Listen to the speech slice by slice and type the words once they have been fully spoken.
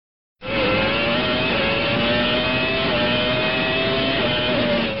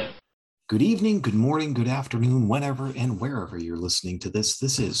Good evening, good morning, good afternoon, whenever and wherever you're listening to this.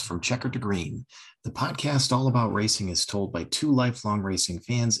 This is From Checker to Green, the podcast all about racing is told by two lifelong racing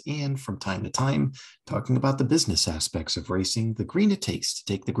fans and from time to time talking about the business aspects of racing, the green it takes to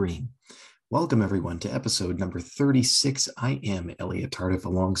take the green. Welcome everyone to episode number 36. I am Elliot Tardif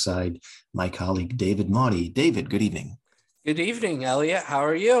alongside my colleague David Maudie. David, good evening. Good evening, Elliot. How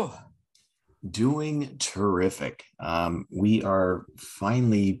are you? Doing terrific. We are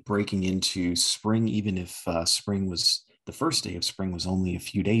finally breaking into spring, even if spring was the first day of spring was only a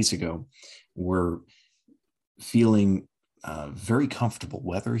few days ago. We're feeling very comfortable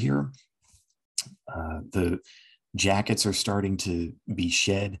weather here. The jackets are starting to be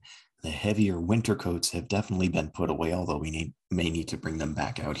shed. The heavier winter coats have definitely been put away, although we may need to bring them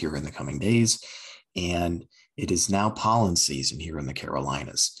back out here in the coming days. And it is now pollen season here in the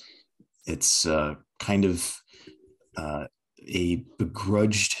Carolinas. It's kind of a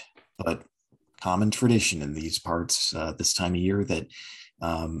begrudged but common tradition in these parts this time of year that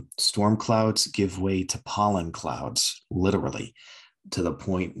storm clouds give way to pollen clouds, literally, to the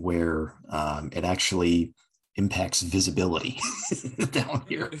point where it actually impacts visibility down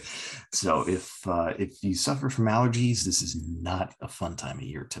here. So if you suffer from allergies, this is not a fun time of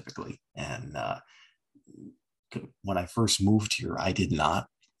year typically. And when I first moved here, I did not.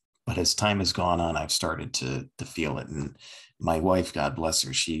 But as time has gone on, I've started to feel it. And my wife, God bless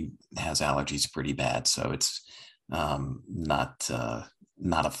her, she has allergies pretty bad. So it's not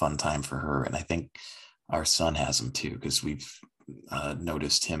a fun time for her. And I think our son has them too, because we've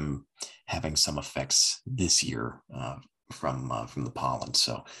noticed him having some effects this year from the pollen.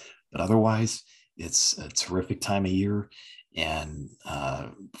 So, but otherwise, it's a terrific time of year. And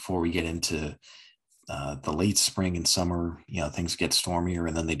before we get into the late spring and summer, things get stormier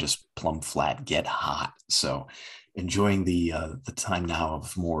and then they just plumb flat get hot. So enjoying the time now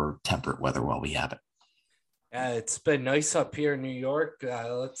of more temperate weather while we have it. Yeah, it's been nice up here in New York.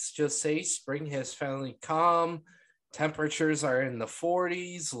 Let's just say spring has finally come. Temperatures are in the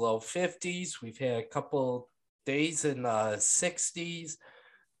 40s, low 50s. We've had a couple days in the 60s.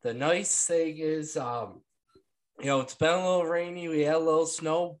 The nice thing is, it's been a little rainy. We had a little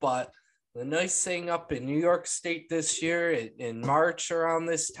snow, but the nice thing up in New York State this year, in March around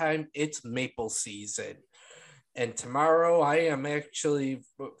this time, it's maple season. And tomorrow I am actually,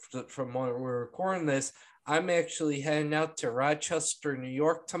 from when we're recording this, I'm actually heading out to Rochester, New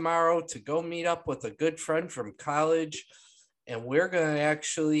York tomorrow to go meet up with a good friend from college. And we're going to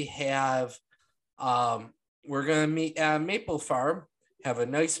actually have, we're going to meet at a maple farm, have a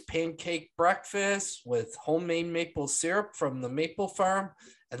nice pancake breakfast with homemade maple syrup from the maple farm,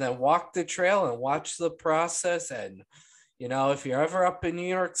 and then walk the trail and watch the process. And, if you're ever up in New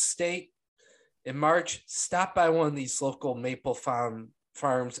York State in March, stop by one of these local maple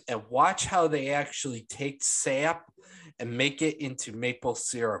farms and watch how they actually take sap and make it into maple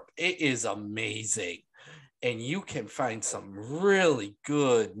syrup. It is amazing. And you can find some really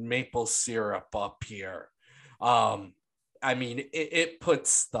good maple syrup up here. It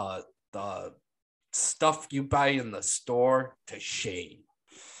puts the stuff you buy in the store to shame.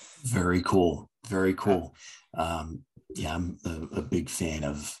 Very cool. Very cool. I'm a big fan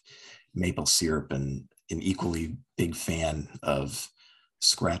of maple syrup and an equally big fan of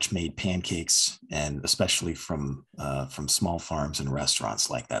scratch-made pancakes, and especially from small farms and restaurants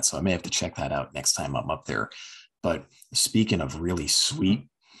like that. So I may have to check that out next time I'm up there. But speaking of really sweet,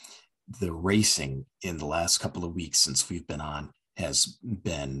 the racing in the last couple of weeks since we've been on has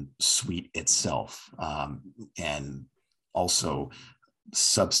been sweet itself, and also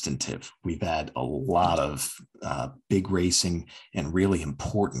substantive. We've had a lot of big racing and really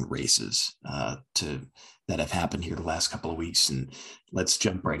important races that have happened here the last couple of weeks. And let's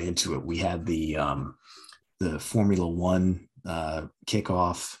jump right into it. We had the Formula One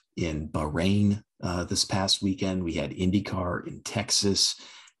kickoff in Bahrain this past weekend. We had IndyCar in Texas.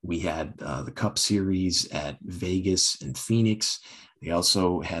 We had the Cup Series at Vegas and Phoenix. They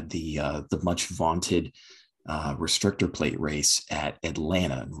also had the much vaunted restrictor plate race at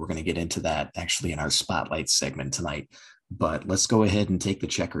Atlanta. And we're going to get into that actually in our spotlight segment tonight. But let's go ahead and take the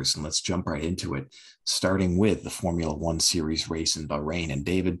checkers and let's jump right into it, starting with the Formula One Series race in Bahrain. And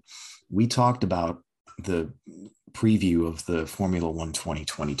David, we talked about the preview of the Formula One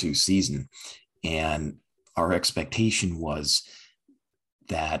 2022 season, and our expectation was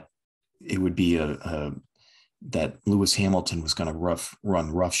that it would be that Lewis Hamilton was going to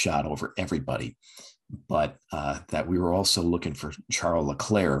run roughshod over everybody, but that we were also looking for Charles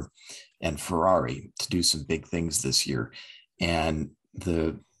Leclerc and Ferrari to do some big things this year. And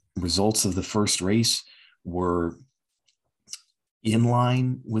the results of the first race were in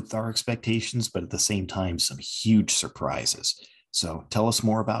line with our expectations, but at the same time, some huge surprises. So tell us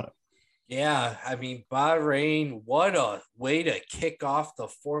more about it. Yeah, I mean, Bahrain, what a way to kick off the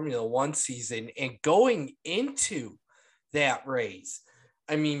Formula One season. And going into that race,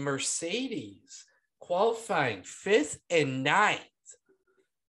 I mean, Mercedes qualifying fifth and ninth.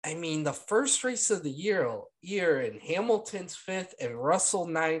 I mean, the first race of the year and Hamilton's fifth and Russell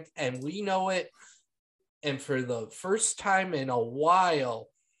ninth, and we know it. And for the first time in a while,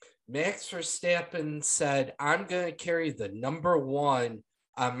 Max Verstappen said, I'm going to carry the number one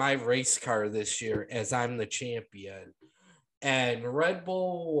on my race car this year as I'm the champion. And Red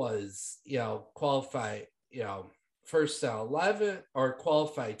Bull was, qualified, first and 11, or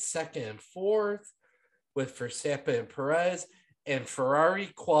qualified second and fourth with Verstappen and Perez, and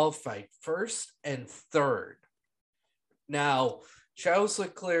Ferrari qualified first and third. Now, Charles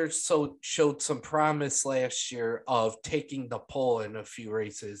Leclerc showed some promise last year of taking the pole in a few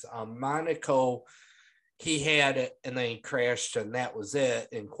races. Monaco, he had it and then he crashed, and that was it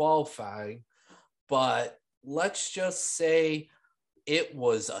in qualifying. But let's just say it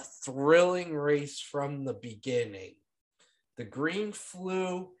was a thrilling race from the beginning. The green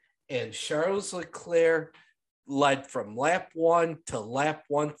flew, and Charles Leclerc led from lap 1 to lap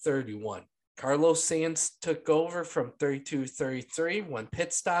 131. Carlos Sainz took over from 32-33 when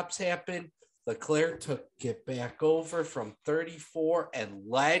pit stops happened. Leclerc took it back over from 34 and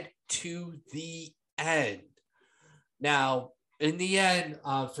led to the end. Now, in the end,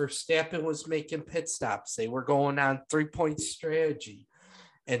 Verstappen was making pit stops. They were going on 3-point strategy,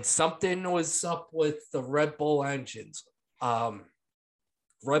 and something was up with the Red Bull engines.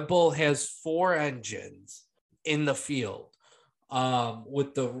 Red Bull has 4 engines in the field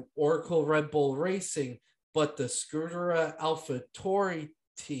with the Oracle Red Bull Racing, but the Scuderia AlphaTauri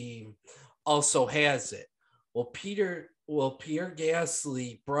team also has it. Well, Pierre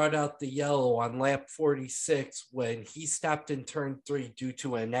Gasly brought out the yellow on lap 46 when he stopped in turn 3 due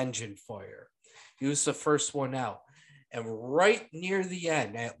to an engine fire. He was the first one out. And right near the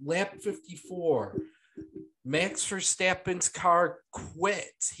end, at lap 54, Max Verstappen's car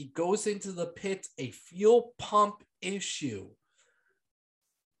quits. He goes into the pits, a fuel pump issue.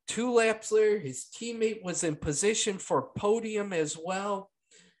 2 laps later, his teammate was in position for podium as well,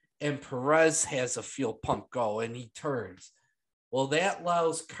 and Perez has a fuel pump go, and he turns. Well, that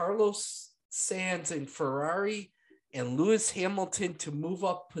allows Carlos Sainz in Ferrari and Lewis Hamilton to move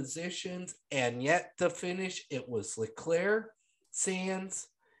up positions, and yet to finish, it was Leclerc, Sainz,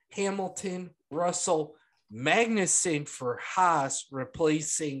 Hamilton, Russell, Magnussen for Haas,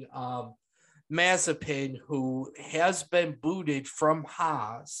 replacing Mazepin, who has been booted from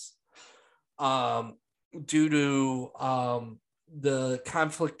Haas due to the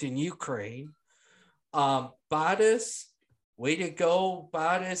conflict in Ukraine. Bottas, way to go,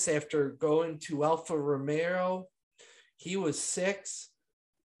 Bottas, after going to Alfa Romeo. He was 6th.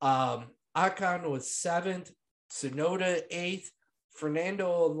 Ocon was 7th. Tsunoda 8th.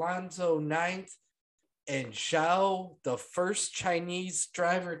 Fernando Alonso 9th. And Zhou, the first Chinese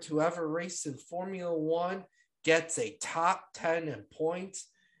driver to ever race in Formula One, gets a top 10 in points.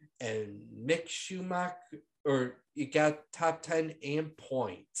 And Mick Schumacher, or you got top 10 and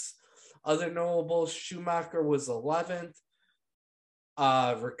points. Other notables, Schumacher was 11th.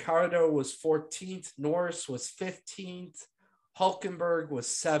 Ricardo was 14th. Norris was 15th. Hulkenberg was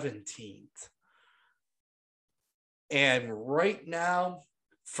 17th. And right now,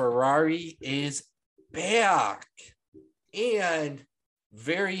 Ferrari is back. And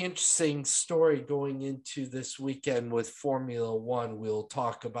very interesting story going into this weekend with Formula One. We'll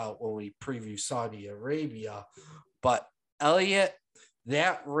talk about when we preview Saudi Arabia. But Elliot,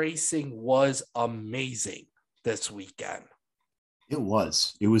 that racing was amazing this weekend. It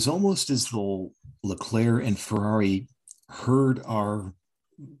was. It was almost as though Leclerc and Ferrari heard our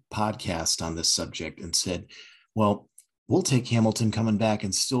podcast on this subject and said, well, we'll take Hamilton coming back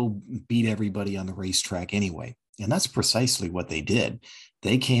and still beat everybody on the racetrack anyway. And that's precisely what they did.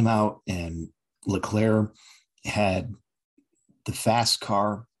 They came out and Leclerc had the fast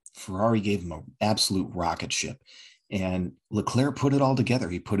car. Ferrari gave him an absolute rocket ship. And Leclerc put it all together.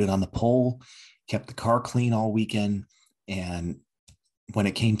 He put it on the pole, kept the car clean all weekend. And when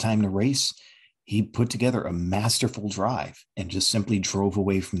it came time to race, he put together a masterful drive and just simply drove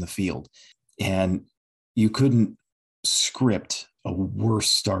away from the field. And you couldn't script a worse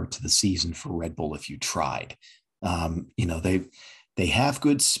start to the season for Red Bull if you tried. They have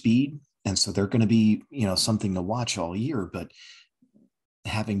good speed, and so they're going to be, something to watch all year. But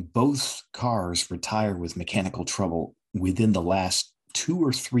having both cars retire with mechanical trouble within the last 2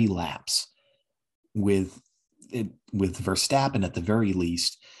 or 3 laps, with with Verstappen at the very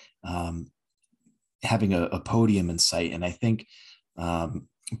least, having a podium in sight. And I think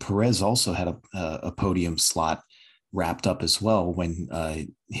Perez also had a podium slot wrapped up as well when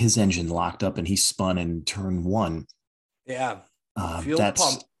his engine locked up and he spun in turn one. Yeah. Fuel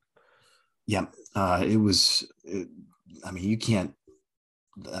pump. Yeah. It was, I mean, you can't,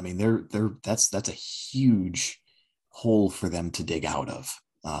 I mean, that's a huge hole for them to dig out of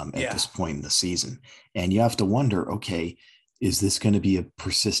at this point in the season. And you have to wonder, okay, is this going to be a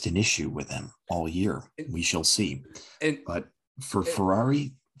persistent issue with them all year? We shall see. But for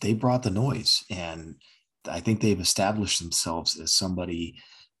Ferrari, they brought the noise, and I think they've established themselves as somebody,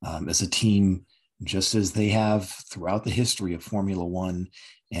 as a team, just as they have throughout the history of Formula One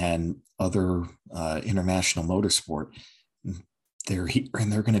and other international motorsport. They're here,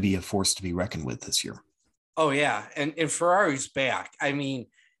 and they're going to be a force to be reckoned with this year. Oh, yeah. And Ferrari's back. I mean,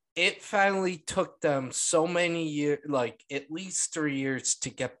 it finally took them so many years, like at least 3 years,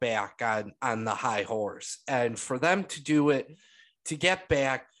 to get back on the high horse. And for them to do it, to get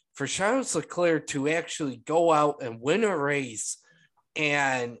back, for Charles Leclerc to actually go out and win a race,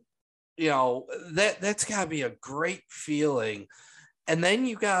 and, you know, that's got to be a great feeling. And then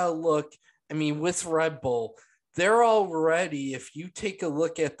you got to look, I mean, with Red Bull, they're already, if you take a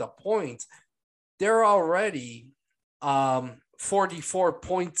look at the points, they're already 44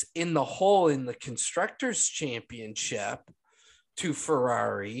 points in the hole in the Constructors' Championship to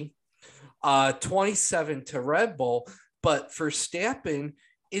Ferrari, 27 to Red Bull, but Verstappen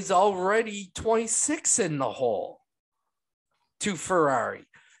is already 26 in the hole to Ferrari.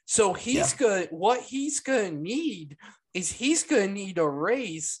 So he's good. What he's going to need is he's going to need a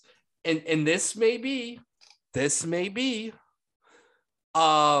race, and this may be,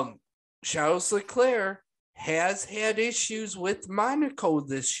 Charles Leclerc has had issues with Monaco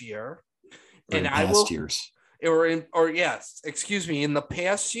this year, in the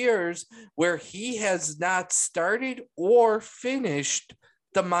past years, where he has not started or finished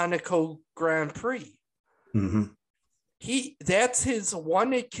the Monaco Grand Prix. Mm-hmm. That's his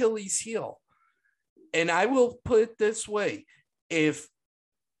one Achilles heel. And I will put it this way: if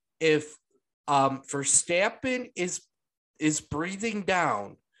Verstappen is breathing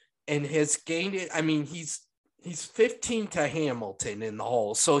down and has gained it, I mean, he's 15 to Hamilton in the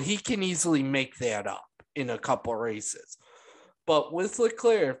hole, so he can easily make that up in a couple races. But with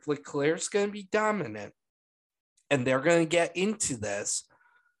Leclerc, if Leclerc's going to be dominant and they're going to get into this,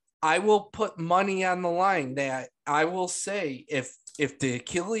 I will put money on the line that I will say if the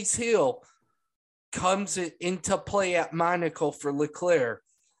Achilles heel comes into play at Monaco for Leclerc,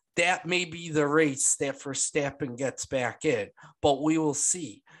 that may be the race that Verstappen gets back in. But we will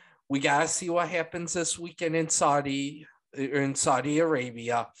see. We got to see what happens this weekend in Saudi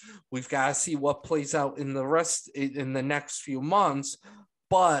Arabia. We've got to see what plays out in the next few months.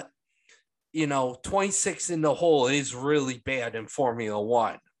 But, 26 in the hole is really bad in Formula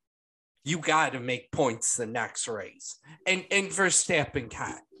One. You got to make points the next race. And Verstappen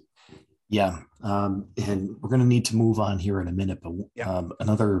can. Yeah. And we're going to need to move on here in a minute. But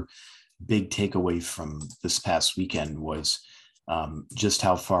another big takeaway from this past weekend was just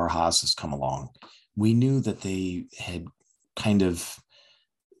how far Haas has come along. We knew that they had kind of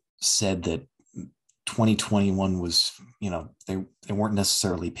said that 2021 was, they weren't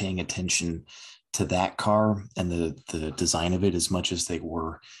necessarily paying attention to that car and the design of it as much as they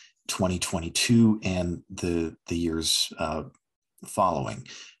were 2022 and the years following,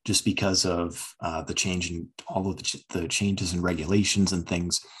 just because of the change in all of the changes in regulations and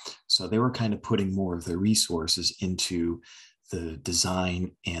things. So they were kind of putting more of their resources into the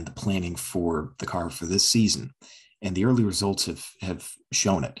design and the planning for the car for this season. And the early results have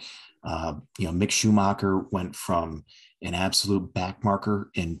shown it. Mick Schumacher went from an absolute backmarker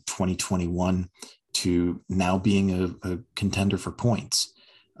in 2021 to now being a contender for points.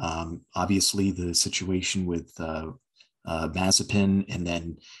 Obviously, the situation with Mazepin and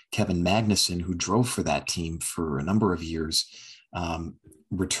then Kevin Magnussen, who drove for that team for a number of years,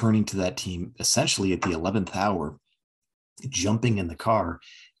 returning to that team essentially at the 11th hour, jumping in the car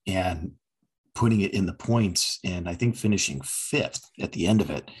and putting it in the points, and I think finishing 5th at the end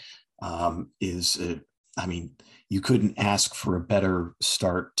of it, you couldn't ask for a better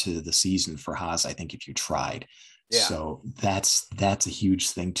start to the season for Haas, I think, if you tried. Yeah. So that's a huge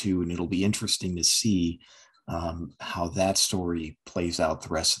thing too, and it'll be interesting to see how that story plays out the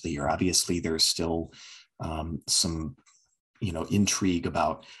rest of the year. Obviously, there's still some intrigue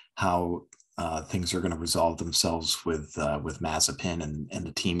about how things are going to resolve themselves with Mazepin and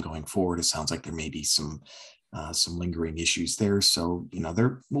the team going forward. It sounds like there may be some lingering issues there. So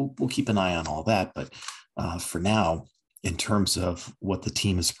we'll keep an eye on all that. But for now, in terms of what the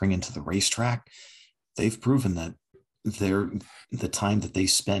team is bringing to the racetrack, they've proven that the time that they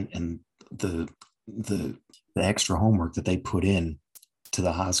spent and the extra homework that they put in to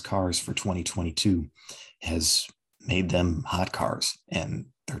the Haas cars for 2022 has made them hot cars, and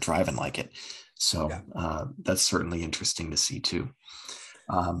they're driving like it. So that's certainly interesting to see too.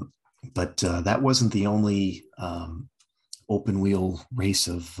 But that wasn't the only open wheel race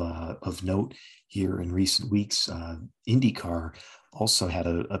of note here in recent weeks. IndyCar also had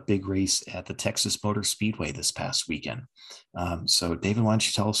a big race at the Texas Motor Speedway this past weekend. So David, why don't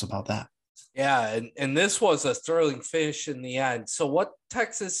you tell us about that? Yeah, and this was a thrilling finish in the end. So what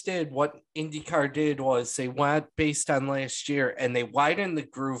Texas did, what IndyCar did, was they went based on last year and they widened the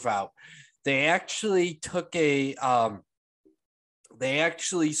groove out. They actually took they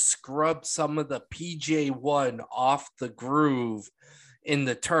actually scrubbed some of the PJ1 off the groove in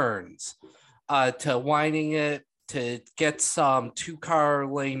the turns to winding it to get some 2-car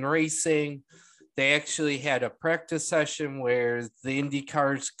lane racing. They actually had a practice session where the Indy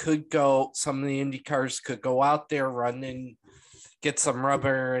cars could go, some of the Indy cars could go out there, run and get some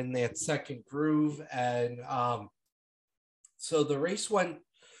rubber in that second groove. And so the race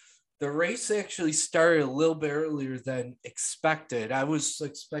actually started a little bit earlier than expected. I was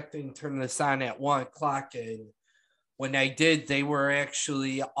expecting to turn this on at 1:00, and when I did, they were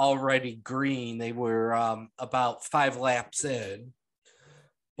actually already green. They were about 5 laps in.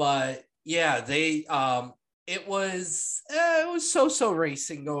 But yeah, it was so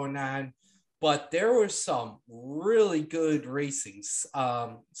racing going on, but there was some really good racings.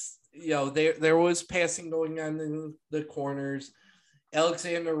 There was passing going on in the corners.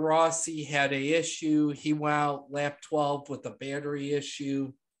 Alexander Rossi had an issue. He went out lap 12 with a battery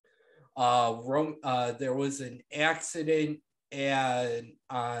issue. There was an accident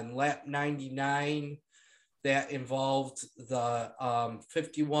on lap 99 that involved the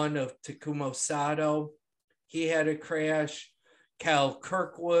 51 of Takuma Sato. He had a crash. Kyle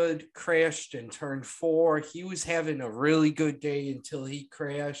Kirkwood crashed in turn 4. He was having a really good day until he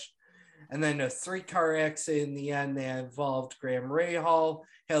crashed. And then a 3-car accident in the end that involved Graham Rahal,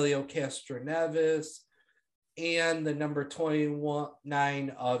 Helio Castroneves, and the number 29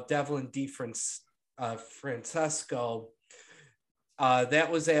 of Devlin Francesco.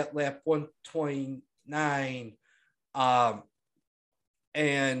 That was at lap 129.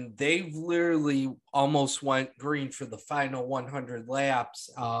 And they literally almost went green for the final 100 laps,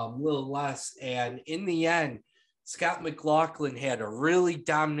 a little less. And in the end, Scott McLaughlin had a really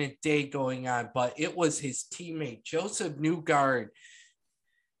dominant day going on, but it was his teammate, Joseph Newgarden,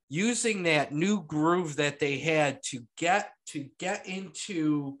 using that new groove that they had to get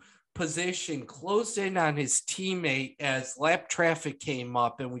into position, closed in on his teammate as lap traffic came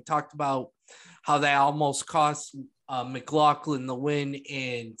up. And we talked about how that almost cost McLaughlin the win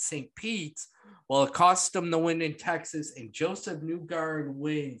in St. Pete's. Well, it cost him the win in Texas, and Joseph Newgarden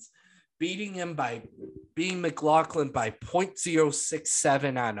wins, beating McLaughlin by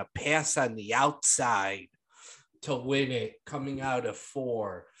 0.067 on a pass on the outside to win it, coming out of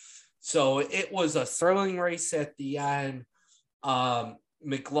 4. So it was a thrilling race at the end.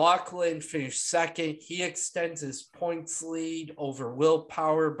 McLaughlin finished second. He extends his points lead over Will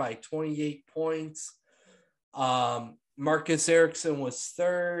Power by 28 points. Marcus Ericsson was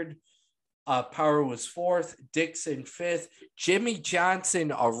third. Power was fourth. Dixon fifth. Jimmy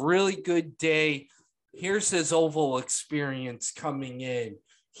Johnson, a really good day. Here's his oval experience coming in.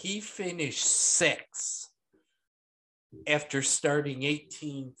 He finished 6th after starting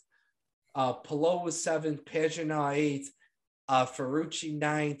 18th. Palou was 7th. Pagenaud 8th. Ferrucci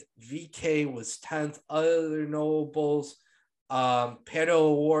 9th. VK was 10th. Other notables, Pato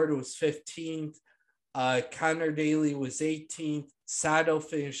O'Ward was 15th. Connor Daly was 18th. Sato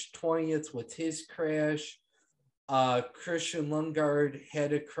finished 20th with his crash. Christian Lundgaard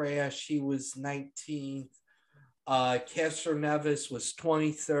had a crash. He was 19th. Castroneves was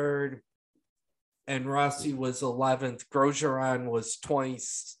 23rd. And Rossi was 11th. Grosjean was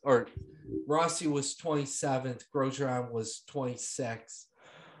Rossi was 27th. Grosjean was 26th.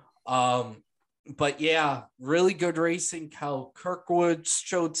 But yeah, really good racing. Kyle Kirkwood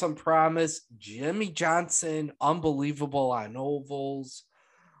showed some promise. Jimmy Johnson, unbelievable on ovals,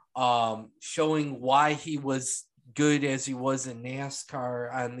 showing why he was good as he was in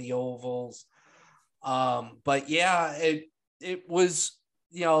NASCAR on the ovals. But yeah, it was,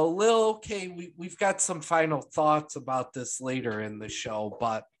 a little okay. We've got some final thoughts about this later in the show,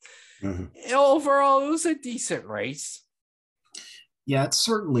 but overall, it was a decent race. Yeah, it's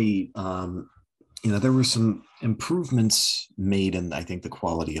certainly there were some improvements made in, I think, the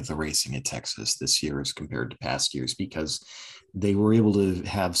quality of the racing at Texas this year as compared to past years, because they were able to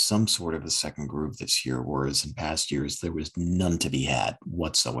have some sort of a second groove this year, whereas in past years there was none to be had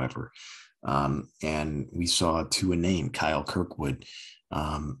whatsoever. And we saw, to a name, Kyle Kirkwood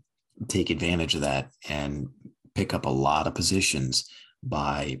take advantage of that and pick up a lot of positions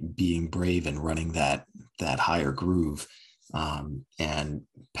by being brave and running that higher groove, and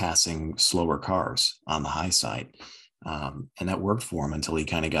passing slower cars on the high side. And that worked for him until he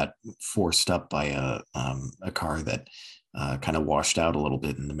kind of got forced up by a car that kind of washed out a little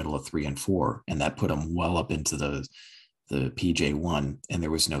bit in the middle of 3 and 4, and that put him well up into the PJ1, and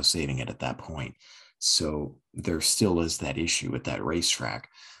there was no saving it at that point. So there still is that issue at that racetrack,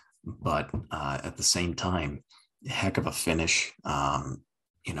 but at the same time, heck of a finish.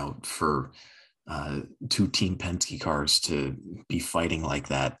 For two Team Penske cars to be fighting like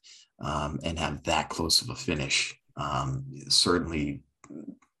that, and have that close of a finish, certainly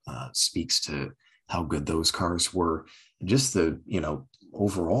speaks to how good those cars were. Just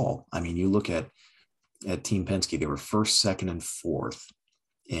overall, I mean, you look at Team Penske, they were first, second, and fourth.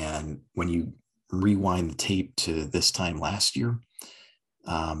 And when you rewind the tape to this time last year,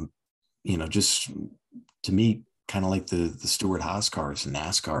 just to me, kind of like the Stewart Haas cars in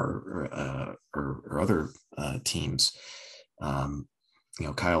NASCAR, or other teams,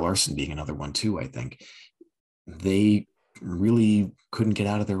 Kyle Larson being another one too. I think they really couldn't get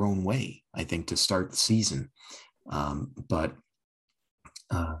out of their own way, I think, to start the season. And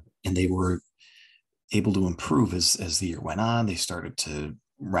they were able to improve as the year went on. They started to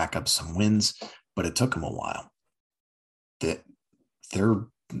rack up some wins, but it took them a while. That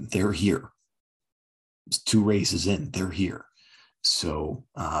they're here. It's 2 races in, they're here. So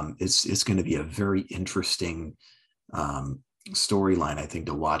it's going to be a very interesting storyline, I think,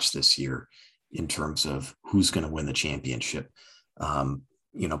 to watch this year in terms of who's going to win the championship.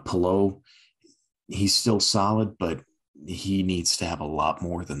 Palou, he's still solid, but he needs to have a lot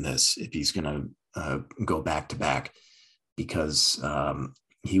more than this if he's going to go back to back, because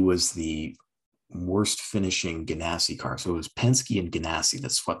he was the worst finishing Ganassi car. So it was Penske and Ganassi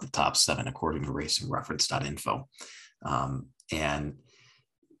that swept the top 7, according to racingreference.info. And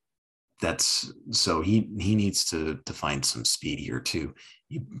that's, so he needs to find some speed here too.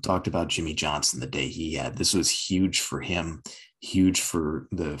 You talked about Jimmy Johnson, the day he had. This was huge for him, huge for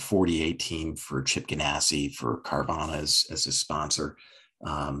the 48 team, for Chip Ganassi, for Carvana as his sponsor.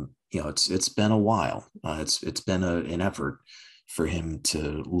 It's been a while. It's been an effort for him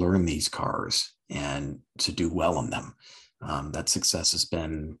to learn these cars and to do well on them. That success has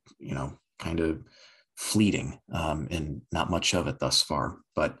been, kind of fleeting, and not much of it thus far.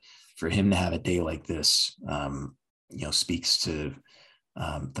 But for him to have a day like this, speaks to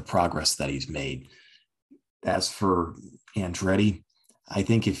the progress that he's made. As for Andretti, I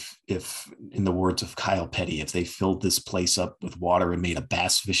think if in the words of Kyle Petty, if they filled this place up with water and made a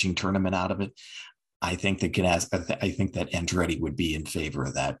bass fishing tournament out of it, I think that Andretti would be in favor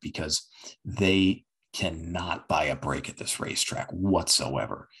of that, because they cannot buy a break at this racetrack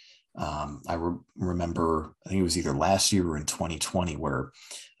whatsoever. I remember, I think it was either last year or in 2020, where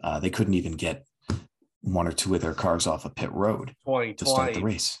they couldn't even get 1 or 2 of their cars off a pit road to start the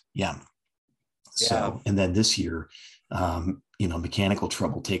race. Yeah. So, and then this year, mechanical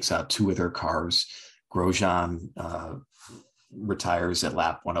trouble takes out 2 of their cars. Grosjean retires at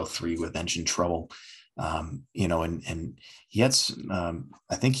lap 103 with engine trouble. And he had,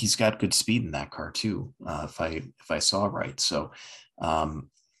 I think he's got good speed in that car too, if I saw right. So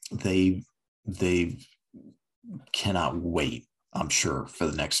they cannot wait, I'm sure, for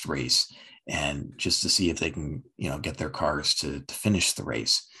the next race, and just to see if they can, get their cars to finish the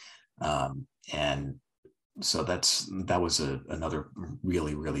race. And so that was another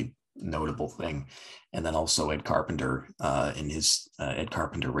really, really notable thing. And then also Ed Carpenter, in his Ed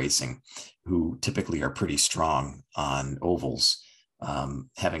Carpenter Racing, who typically are pretty strong on ovals,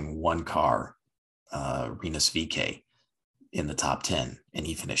 having one car, Rinus VeeKay, in the top 10, and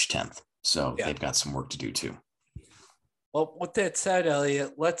he finished 10th. So they've got some work to do too. Well, with that said,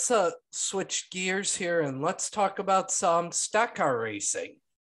 Elliot, let's switch gears here and let's talk about some stock car racing.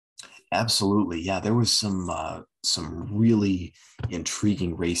 Absolutely. Yeah, there was some really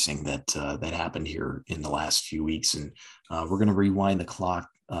intriguing racing that happened here in the last few weeks. And we're going to rewind the clock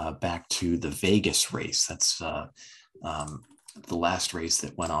back to the Vegas race. That's the last race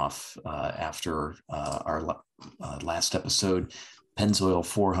that went off after our last episode, Pennzoil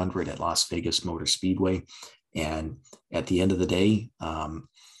 400 at Las Vegas Motor Speedway. And at the end of the day,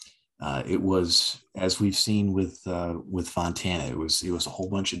 it was, as we've seen with Fontana, it was a whole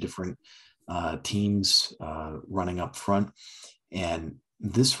bunch of different teams running up front. And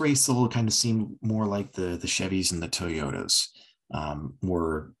this race will kind of seem more like the Chevys and the Toyotas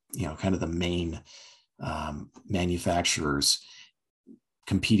were, kind of the main manufacturers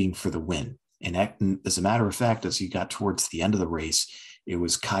competing for the win. And as a matter of fact, as you got towards the end of the race, it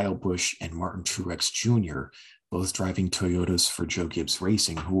was Kyle Busch and Martin Truex Jr., both driving Toyotas for Joe Gibbs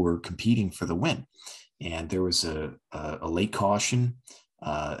Racing, who were competing for the win. And there was a late caution,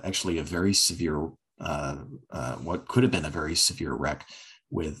 actually a very severe, what could have been a very severe wreck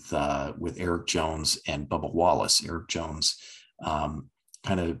with Eric Jones and Bubba Wallace. Eric Jones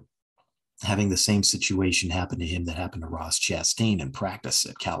kind of having the same situation happen to him that happened to Ross Chastain in practice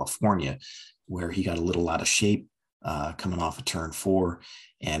at California, where he got a little out of shape coming off of turn 4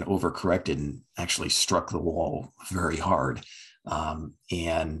 and overcorrected and actually struck the wall very hard.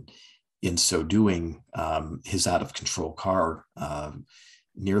 And in so doing, his out of control car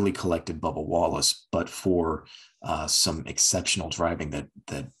nearly collected Bubba Wallace, but for some exceptional driving that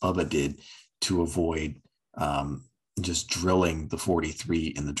Bubba did to avoid just drilling the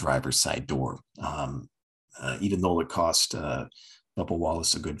 43 in the driver's side door. Even though it cost Bubba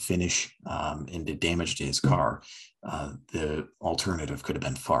Wallace a good finish and did damage to his car, the alternative could have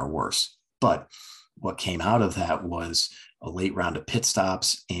been far worse. But what came out of that was a late round of pit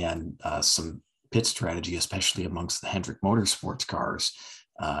stops and some pit strategy, especially amongst the Hendrick Motorsports cars,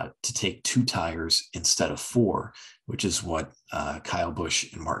 to take 2 tires instead of 4, which is what Kyle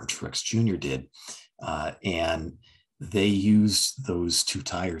Busch and Martin Truex Jr. did. And they used those 2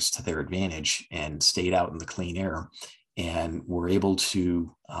 tires to their advantage and stayed out in the clean air and were able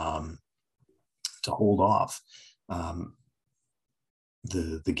to hold off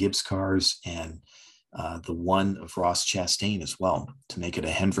the Gibbs cars and the one of Ross Chastain as well, to make it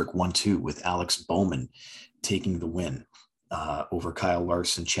a Hendrick 1-2 with Alex Bowman taking the win over Kyle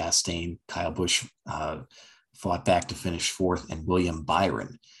Larson, Chastain. Kyle Busch fought back to finish 4th, and William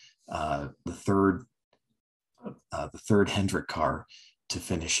Byron, the third Hendrick car, to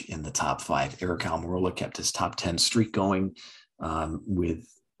finish in the top 5. Eric Almirola kept his top 10 streak going with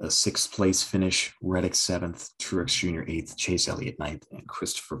a 6th place finish, Reddick 7th, Truex Jr. 8th, Chase Elliott 9th, and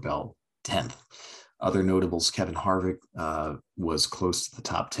Christopher Bell 10th. Other notables, Kevin Harvick was close to the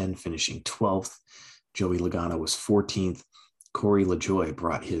top 10, finishing 12th. Joey Logano was 14th. Corey LaJoie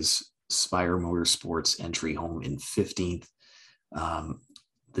brought his Spire Motorsports entry home in 15th.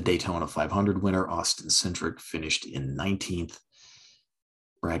 The Daytona 500 winner, Austin Cindric, finished in 19th.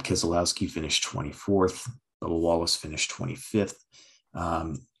 Brad Keselowski finished 24th. Bubba Wallace finished 25th.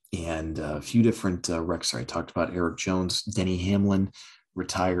 And a few different wrecks. I talked about Eric Jones. Denny Hamlin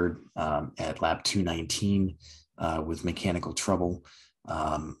retired at lap 219 with mechanical trouble.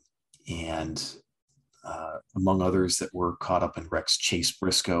 And among others that were caught up in wrecks, Chase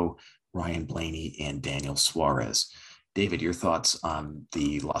Briscoe, Ryan Blaney, and Daniel Suarez. David, your thoughts on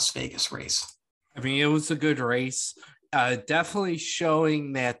the Las Vegas race? I mean, it was a good race. Definitely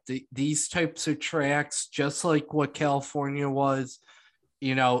showing that these types of tracks, just like what California was,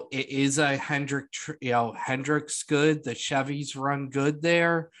 it is a Hendrick, Hendrick's good. The Chevys run good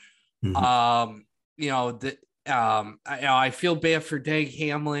there. Mm-hmm. I feel bad for Dag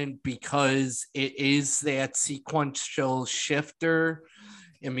Hamlin because it is that sequential shifter.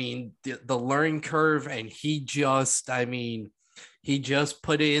 I mean, the learning curve, and he just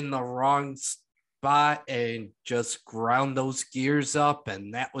put it in the wrong spot and just ground those gears up,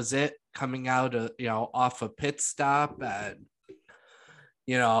 and that was it coming out of, off a pit stop. And,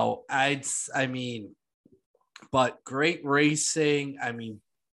 but great racing. I mean,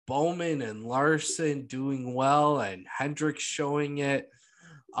 Bowman and Larson doing well, and Hendrick showing it.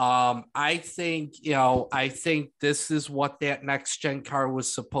 I think this is what that next gen car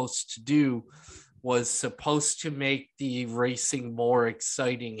was supposed to do, was supposed to make the racing more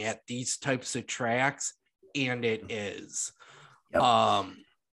exciting at these types of tracks, and it is. Yep.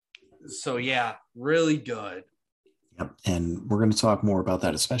 So yeah, really good. Yep. And we're going to talk more about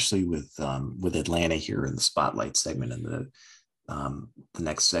that, especially with Atlanta here in the spotlight segment and the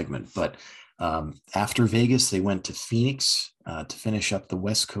next segment. But after Vegas, they went to Phoenix to finish up the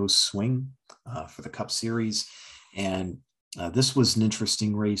West Coast swing for the Cup Series. And this was an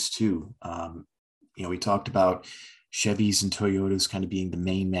interesting race too. We talked about Chevys and Toyotas kind of being the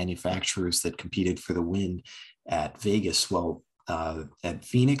main manufacturers that competed for the win at Vegas. Well, at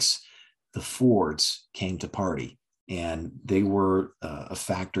Phoenix, the Fords came to party, and they were a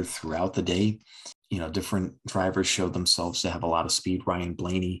factor throughout the day. Different drivers showed themselves to have a lot of speed. Ryan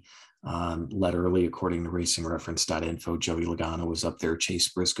Blaney led early, according to racingreference.info. Joey Logano was up there. Chase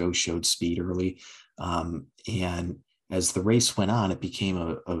Briscoe showed speed early. And as the race went on, it became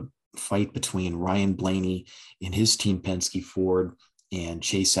a fight between Ryan Blaney in his team Penske Ford and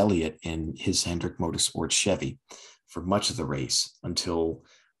Chase Elliott in his Hendrick Motorsports Chevy for much of the race until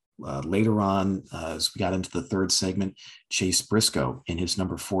later on, as we got into the third segment, Chase Briscoe in his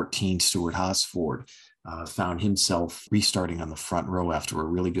number 14 Stewart-Haas Ford found himself restarting on the front row after a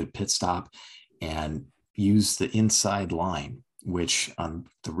really good pit stop and used the inside line, which on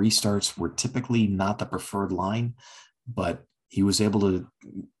the restarts were typically not the preferred line, but he was able to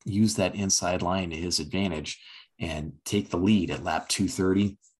use that inside line to his advantage and take the lead at lap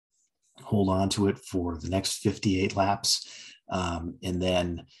 230, hold on to it for the next 58 laps, and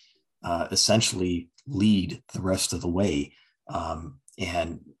then essentially lead the rest of the way,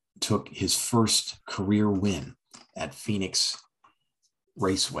 and took his first career win at Phoenix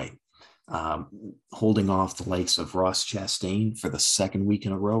Raceway, holding off the likes of Ross Chastain for the second week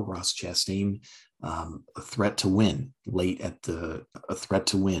in a row. Ross Chastain, a threat to win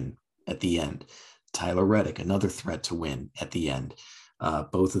at the end. Tyler Reddick, another threat to win at the end.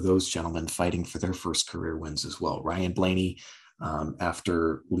 Both of those gentlemen fighting for their first career wins as well. Ryan Blaney,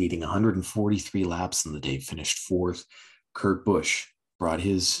 after leading 143 laps in the day, finished fourth. Kurt Busch brought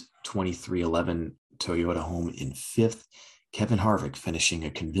his 2311 Toyota home in fifth. Kevin Harvick finishing a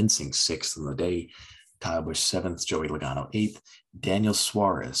convincing sixth in the day. Kyle Busch seventh, Joey Logano eighth. Daniel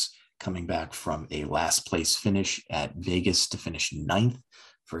Suarez coming back from a last place finish at Vegas to finish ninth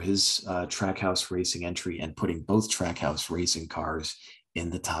for his Trackhouse Racing entry, and putting both Trackhouse Racing cars in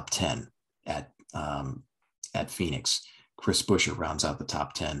the top 10 at Phoenix. Chris Buescher rounds out the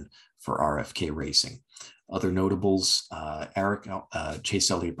top 10 for RFK Racing. Other notables,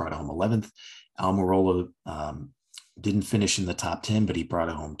 Chase Elliott brought home 11th. Almirola didn't finish in the top 10, but he brought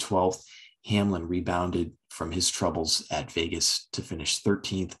it home 12th. Hamlin rebounded from his troubles at Vegas to finish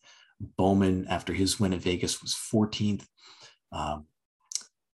 13th. Bowman, after his win at Vegas, was 14th.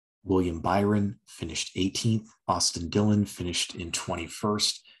 William Byron finished 18th. Austin Dillon finished in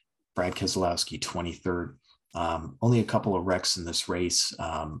 21st. Brad Keselowski, 23rd. Only a couple of wrecks in this race.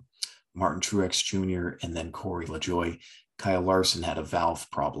 Martin Truex Jr. and then Corey LaJoie. Kyle Larson had a valve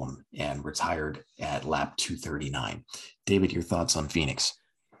problem and retired at lap 239. David, your thoughts on Phoenix?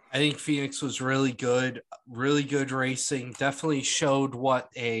 I think Phoenix was really good racing. Definitely showed what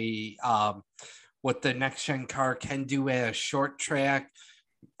the next gen car can do at a short track.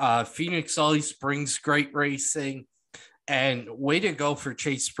 Phoenix always brings great racing, and way to go for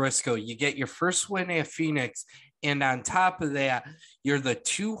Chase Briscoe. You get your first win at Phoenix, and on top of that, you're the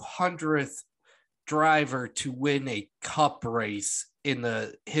 200th driver to win a cup race in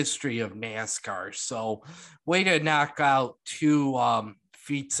the history of NASCAR. So way to knock out two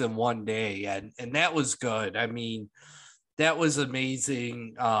feats in one day, and that was good. I mean, that was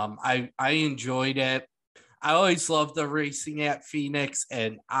amazing. I enjoyed it. I always loved the racing at Phoenix,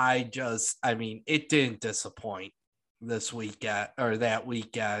 and it didn't disappoint this weekend or that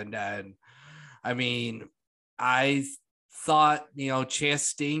weekend. And I mean, I thought,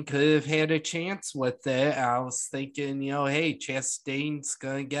 Chastain could have had a chance with it. I was thinking, hey, Chastain's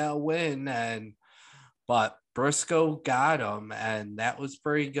going to get a win, but Briscoe got him, and that was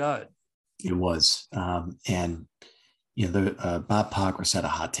pretty good. It was. And Bob Pockrass had a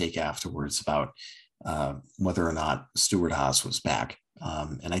hot take afterwards about whether or not Stewart-Haas was back.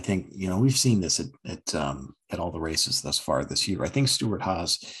 And I think, we've seen this at all the races thus far this year. I think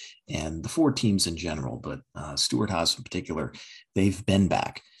Stewart-Haas and the four teams in general, but Stewart-Haas in particular, they've been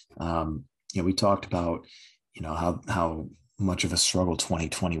back. We talked about, how much of a struggle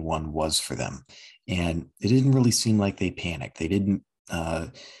 2021 was for them. And it didn't really seem like they panicked. They didn't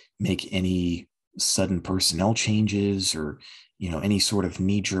make any sudden personnel changes or, any sort of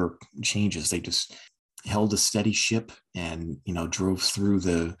knee-jerk changes. They just held a steady ship and, drove through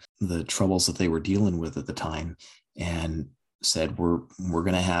the troubles that they were dealing with at the time and said, we're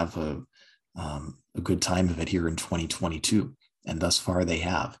going to have a good time of it here in 2022. And thus far they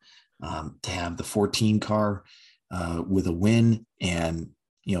have. To have the 14 car with a win and,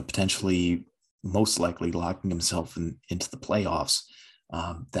 potentially most likely locking himself into the playoffs.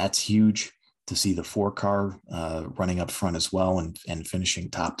 That's huge. To see the 4 car running up front as well and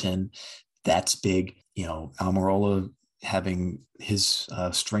finishing top 10. That's big. Almirola having his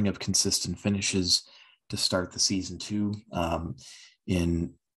string of consistent finishes to start the season too,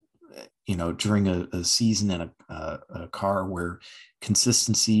 during a season and a car where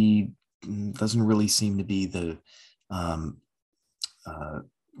consistency doesn't really seem to be the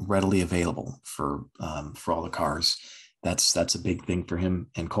readily available for all the cars. That's a big thing for him.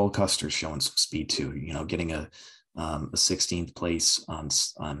 And Cole Custer's showing some speed too. Getting a 16th place on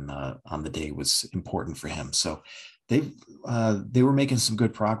the day was important for him. So they were making some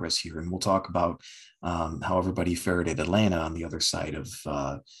good progress here, and we'll talk about how everybody fared at Atlanta on the other side of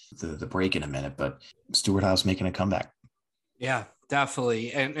the break in a minute. But Stewart Haas making a comeback. Yeah,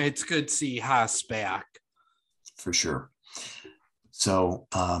 definitely, and it's good to see Haas back for sure. So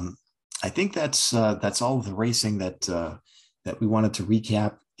I think that's all of the racing that we wanted to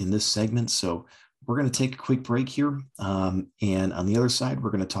recap in this segment. So we're going to take a quick break here, and on the other side,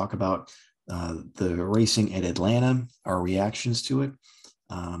 we're going to talk about the racing at Atlanta, our reactions to it,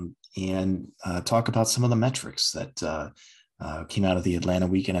 and talk about some of the metrics that came out of the Atlanta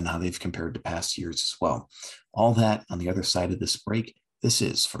weekend and how they've compared to past years as well. All that on the other side of this break. This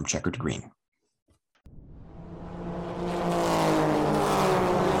is From Checker to Green.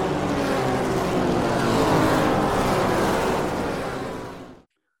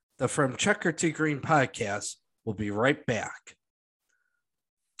 The From Checker to Green podcast will be right back.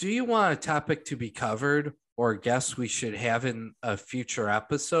 Do you want a topic to be covered or a guest we should have in a future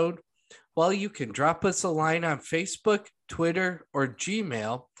episode? Well, you can drop us a line on Facebook, Twitter, or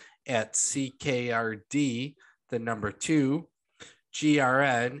Gmail at CKRD, the number 2,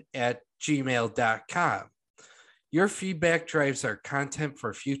 GRN@gmail.com. Your feedback drives our content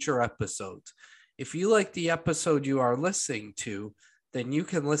for future episodes. If you like the episode you are listening to, then you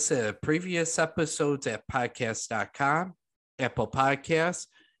can listen to previous episodes at podcast.com, Apple Podcasts,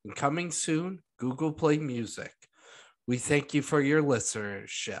 and coming soon, Google Play Music. We thank you for your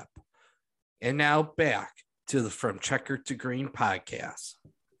listenership. And now back to the From Checker to Green podcast.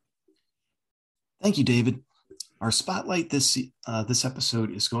 Thank you, David. Our spotlight this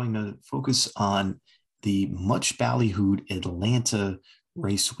episode is going to focus on the much ballyhooed Atlanta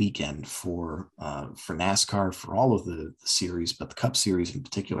race weekend for NASCAR, for all of the series, but the Cup Series in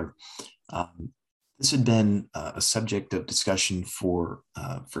particular. This had been a subject of discussion for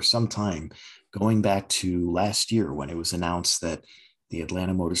some time, going back to last year when it was announced that the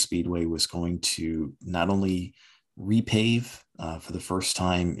Atlanta Motor Speedway was going to not only repave for the first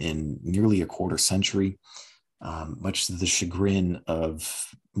time in nearly a quarter century, much to the chagrin of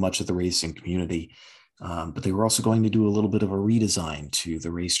much of the racing community, but they were also going to do a little bit of a redesign to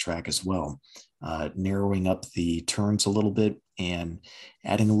the racetrack as well, narrowing up the turns a little bit and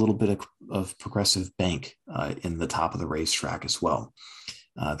adding a little bit of progressive bank in the top of the racetrack as well.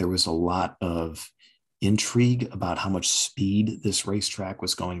 There was a lot of intrigue about how much speed this racetrack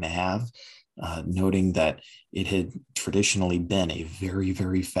was going to have, noting that it had traditionally been a very,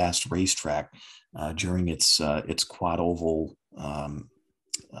 very fast racetrack during its quad oval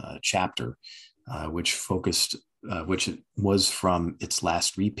chapter, which was from its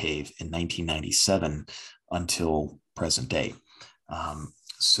last repave in 1997 until present day.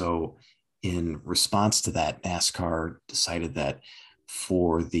 So in response to that, NASCAR decided that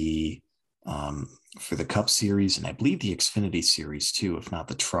for the Cup Series, and I believe the Xfinity Series too, if not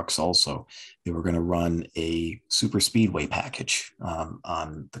the trucks also, they were going to run a super speedway package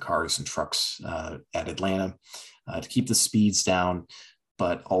on the cars and trucks at Atlanta to keep the speeds down,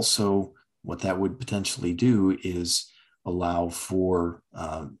 but also what that would potentially do is allow for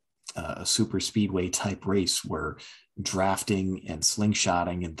a super speedway type race where drafting and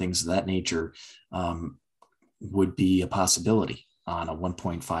slingshotting and things of that nature would be a possibility on a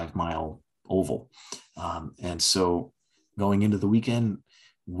 1.5 mile oval. And so going into the weekend,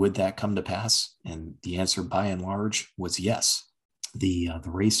 would that come to pass? And the answer by and large was yes. The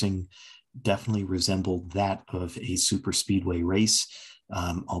racing definitely resembled that of a super speedway race,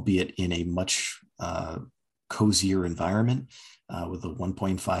 albeit in a much cozier environment with a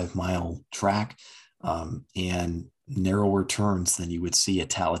 1.5 mile track and narrower turns than you would see at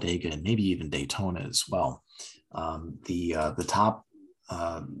Talladega and maybe even Daytona as well. The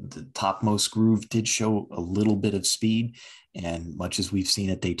topmost groove did show a little bit of speed, and much as we've seen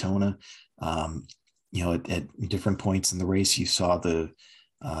at Daytona, at different points in the race, you saw the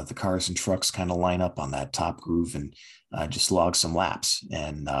cars and trucks kind of line up on that top groove and just log some laps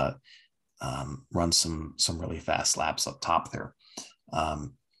and run some really fast laps up top there.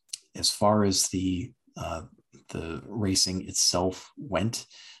 As far as the racing itself went,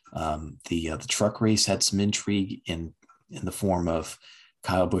 the truck race had some intrigue in the form of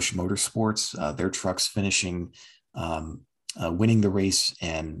Kyle Busch Motorsports, their trucks finishing, winning the race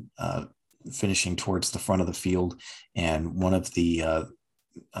and finishing towards the front of the field, and one of the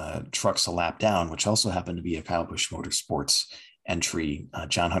trucks a lap down, which also happened to be a Kyle Busch Motorsports entry,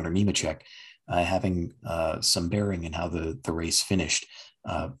 John Hunter Nemechek, having some bearing in how the race finished,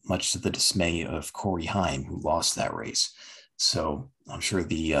 much to the dismay of Corey Heim, who lost that race. So I'm sure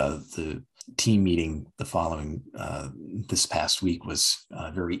the team meeting the following this past week was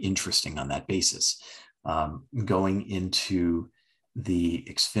very interesting on that basis. Going into the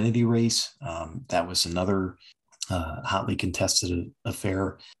Xfinity race, that was another hotly contested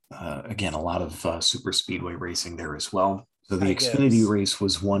affair. Again, a lot of super speedway racing there as well. So the Ty Xfinity Gibbs. race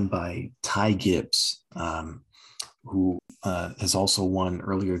was won by Ty Gibbs, who has also won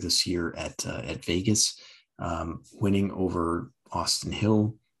earlier this year at Vegas, winning over Austin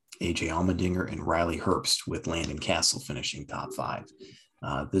Hill, AJ Allmendinger, and Riley Herbst, with Landon Castle finishing top five.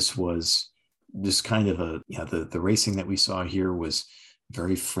 This was just kind of the racing that we saw here was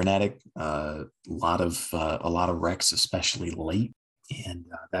very frenetic. A lot of wrecks, especially late, and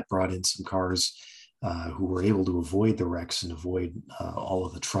that brought in some cars who were able to avoid the wrecks and avoid all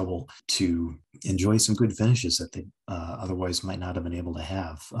of the trouble to enjoy some good finishes that they otherwise might not have been able to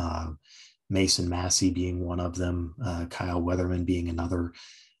have. Mason Massey being one of them, Kyle Weatherman being another,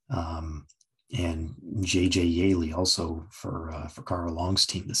 and JJ Yaley also for Carl Long's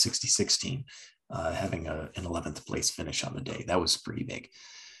team, the 66 team, having an 11th place finish on the day. That was pretty big.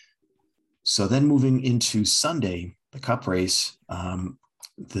 So then moving into Sunday, the Cup race,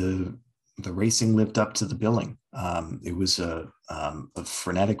 the racing lived up to the billing. It was a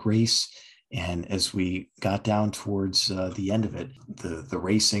frenetic race. And as we got down towards the end of it, the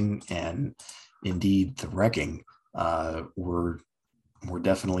racing and indeed the wrecking were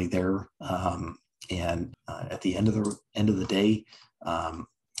definitely there. And at the end of the day,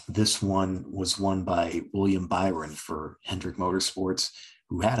 this one was won by William Byron for Hendrick Motorsports,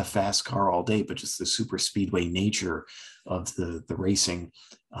 who had a fast car all day, but just the super speedway nature of the racing.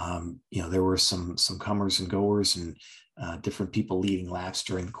 There were some comers and goers and different people leading laps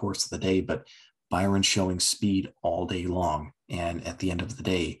during the course of the day, but Byron showing speed all day long. And at the end of the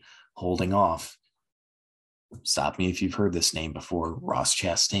day, holding off, stop me if you've heard this name before, Ross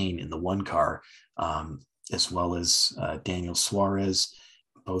Chastain in the one car, as well as Daniel Suarez,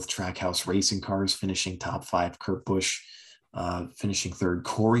 both Trackhouse racing cars finishing top five, Kurt Busch finishing third,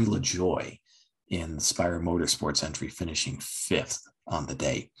 Corey LaJoie in the Spire Motorsports entry finishing fifth on the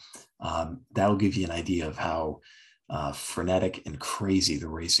day. That'll give you an idea of how frenetic and crazy the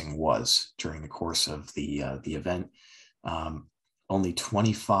racing was during the course of the event. Only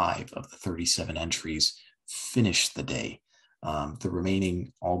 25 of the 37 entries finished the day, the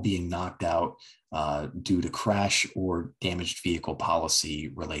remaining all being knocked out due to crash or damaged vehicle policy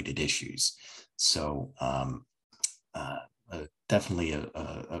related issues. So definitely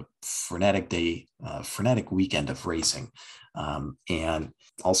a frenetic day, frenetic weekend of racing. And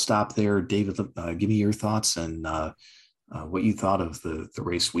I'll stop there. David, give me your thoughts and what you thought of the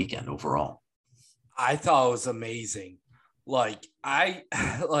race weekend overall. I thought it was amazing. Like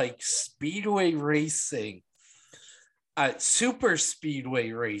speedway racing, super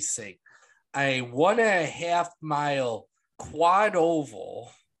speedway racing, a 1.5 mile quad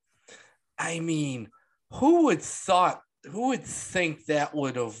oval. I mean, who would think that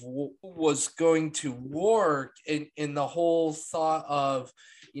was going to work in the whole thought of,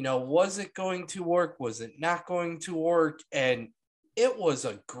 was it going to work? Was it not going to work? And it was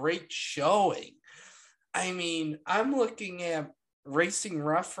a great showing. I mean, I'm looking at Racing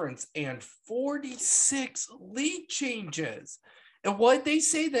Reference and 46 lead changes. And what they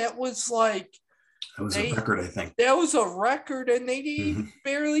say that was a record, I think. That was a record, and they didn't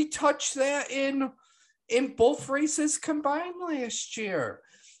barely touch that in both races combined last year.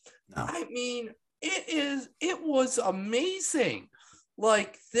 No. I mean, it was amazing.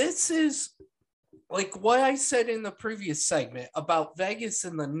 This is like what I said in the previous segment about Vegas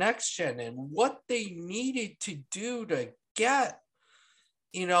and the next gen and what they needed to do to get,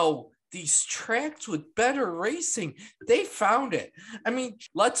 these tracks with better racing. They found it. I mean,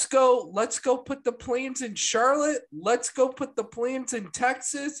 let's go put the plans in Charlotte. Let's go put the plans in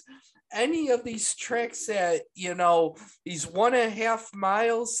Texas. Any of these tracks that, these 1.5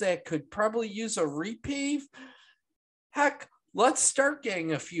 miles that could probably use a repave. Heck, let's start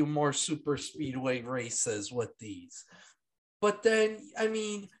getting a few more super speedway races with these. But then,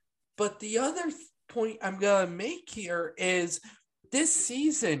 but the other point I'm going to make here is this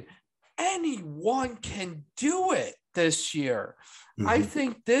season, anyone can do it this year. Mm-hmm. I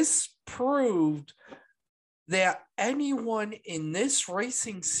think this proved that anyone in this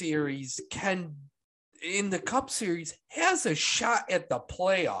racing series in the Cup Series, has a shot at the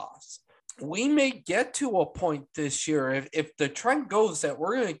playoffs. We may get to a point this year, if the trend goes that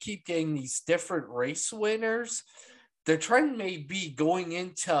we're going to keep getting these different race winners, the trend may be going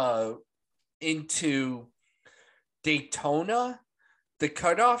into Daytona. The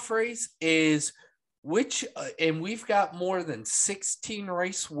cutoff race is and we've got more than 16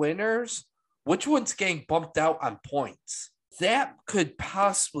 race winners. Which one's getting bumped out on points? That could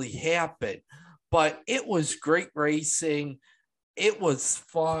possibly happen. but it was great racing. It was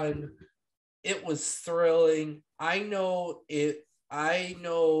fun. It was thrilling. I know that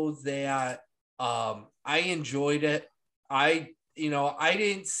I enjoyed it. I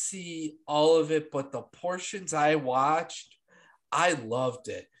didn't see all of it, but the portions I watched, I loved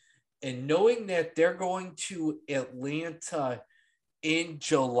it. And knowing that they're going to Atlanta in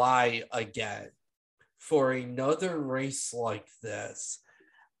July again for another race like this,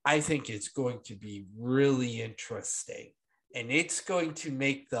 I think it's going to be really interesting, and it's going to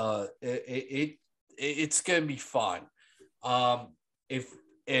make it's going to be fun.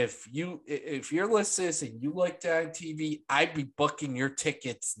 If you're listening and you like that on TV, I'd be booking your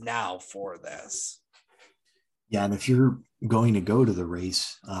tickets now for this. Yeah, and if you're going to go to the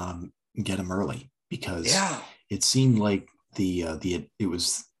race, get them early, because it seemed like it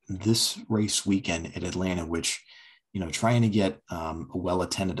was this race weekend at Atlanta, which, trying to get a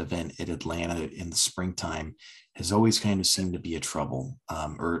well-attended event at Atlanta in the springtime has always kind of seemed to be a trouble,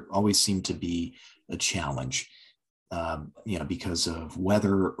 or always seemed to be a challenge, because of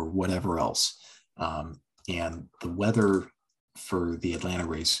weather or whatever else. And the weather for the Atlanta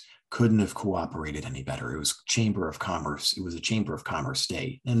race couldn't have cooperated any better. It was a Chamber of Commerce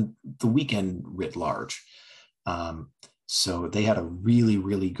day, and the weekend writ large. So they had a really,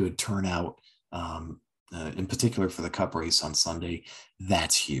 really good turnout, in particular for the Cup race on Sunday.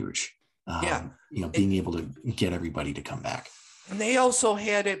 That's huge. Being able to get everybody to come back. And they also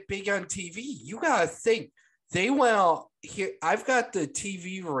had it big on TV. You got to think, they went out here. I've got the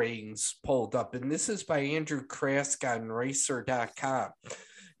TV ratings pulled up, and this is by Andrew Krask on racer.com.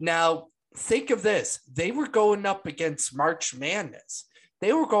 Now, think of this. They were going up against March Madness.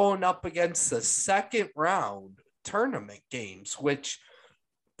 They were going up against the second round tournament games, which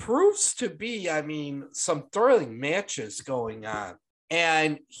proves to be, some thrilling matches going on.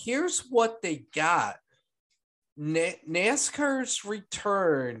 And here's what they got. NASCAR's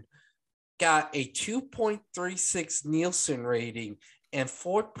return got a 2.36 Nielsen rating and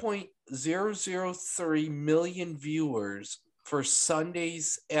 4.003 million viewers for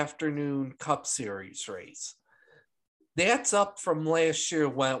Sunday's afternoon Cup Series race. That's up from last year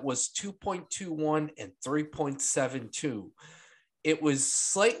when it was 2.21 and 3.72. It was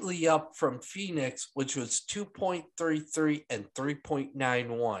slightly up from Phoenix, which was 2.33 and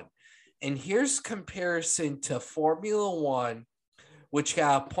 3.91. And here's comparison to Formula One, which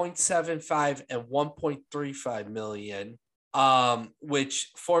got 0.75 and 1.35 million, which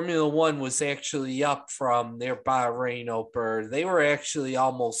Formula One was actually up from their Bahrain opener. They were actually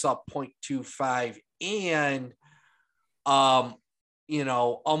almost up 0.25 and,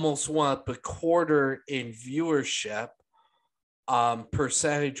 almost went up a quarter in viewership,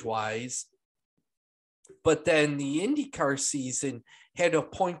 percentage-wise. But then the IndyCar season had a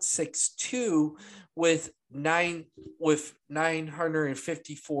 0.62 with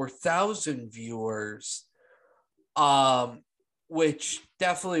 954,000 viewers, which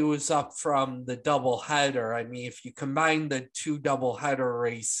definitely was up from the doubleheader. If you combine the two doubleheader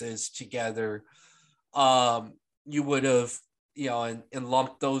races together, you would have, and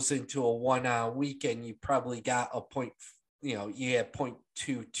lumped those into a 1 hour weekend, you probably got a point, you had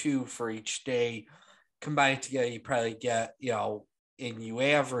 0.22 for each day. Combined together, you probably get, and you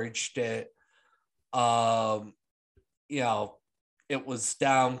averaged it, it was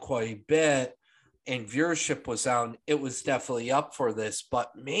down quite a bit and viewership was down. It was definitely up for this, but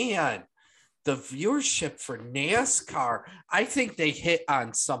man, the viewership for NASCAR, I think they hit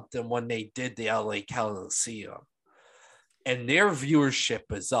on something when they did the LA Coliseum, and their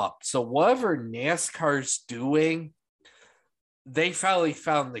viewership is up. So whatever NASCAR's doing, they finally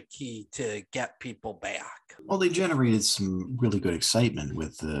found the key to get people back. Well, they generated some really good excitement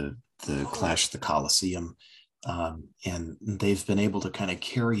with the Clash of the Coliseum, and they've been able to kind of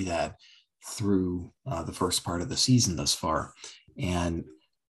carry that through the first part of the season thus far. And,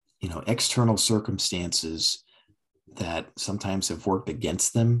 external circumstances that sometimes have worked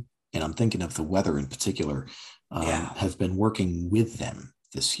against them, and I'm thinking of the weather in particular, have been working with them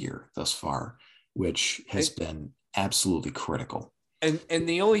this year thus far, which has been absolutely critical. And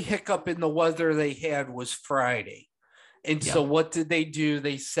the only hiccup in the weather they had was Friday. And so what did they do?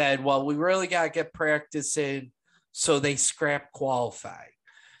 They said, well, we really got to get practice in. So they scrapped qualifying.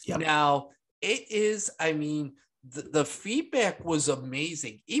 Yep. Now, it is, the feedback was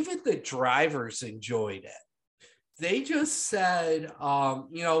amazing. Even the drivers enjoyed it. They just said,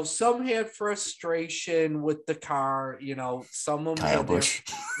 some had frustration with the car. Some of them Kyle Busch.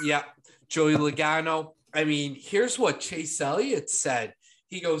 Joey Logano. Here's what Chase Elliott said.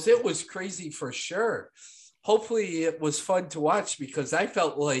 He goes, it was crazy for sure. Hopefully it was fun to watch because I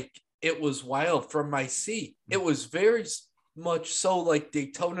felt like it was wild from my seat. It was very much so like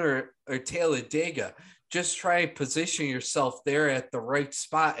Daytona or Talladega. Just try and position yourself there at the right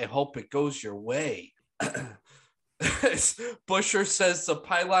spot and hope it goes your way. Busher says the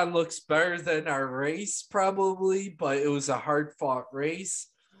pylon looks better than our race, probably, but it was a hard fought race.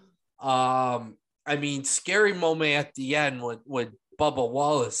 I mean, scary moment at the end when Bubba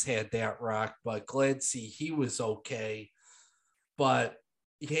Wallace had that rock, but glad to see he was okay. But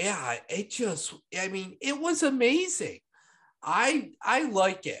yeah, it was amazing. I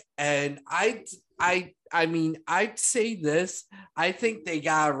like it. And I'd say this. I think they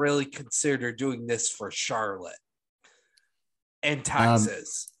gotta really consider doing this for Charlotte and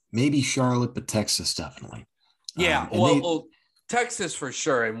Texas. Maybe Charlotte, but Texas definitely. Yeah, well, Texas for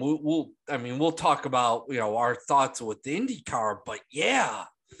sure, and we'll talk about our thoughts with the IndyCar, but yeah.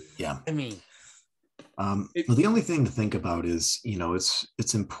 I mean, well, the only thing to think about is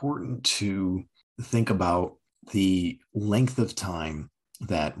it's important to think about the length of time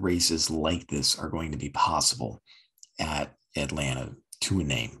that races like this are going to be possible at Atlanta to a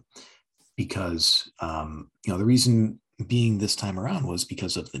name, because the reason being this time around was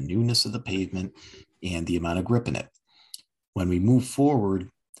because of the newness of the pavement and the amount of grip in it. When we move forward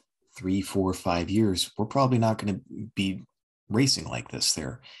 3, 4, 5 years, we're probably not going to be racing like this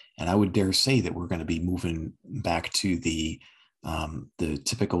there. And I would dare say that we're going to be moving back to the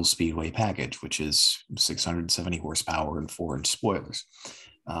typical Speedway package, which is 670 horsepower and 4-inch spoilers.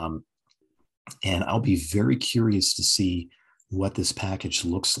 And I'll be very curious to see what this package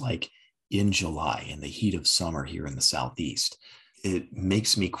looks like in July in the heat of summer here in the Southeast. It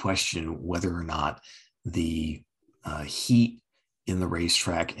makes me question whether or not the heat in the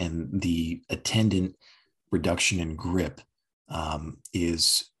racetrack and the attendant reduction in grip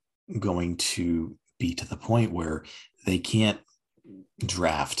is going to be to the point where they can't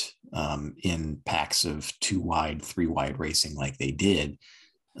draft in packs of 2 wide, 3 wide racing like they did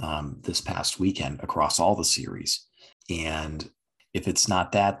this past weekend across all the series. And if it's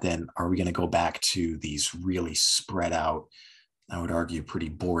not that, then are we going to go back to these really spread out, I would argue, pretty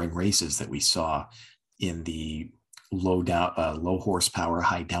boring races that we saw in the low horsepower,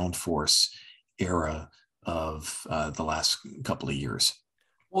 high downforce era of the last couple of years?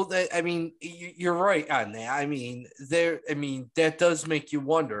 Well, you're right on that. That does make you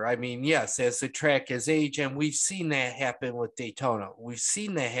wonder. Yes, as the track has aged, and we've seen that happen with Daytona. We've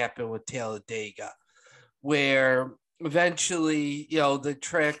seen that happen with Talladega, where eventually, the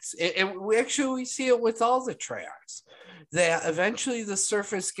tracks, and we see it with all the tracks, that eventually the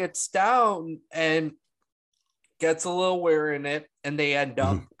surface gets down and gets a little wear in it, and they end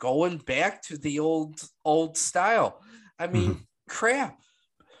up going back to the old style. Crap.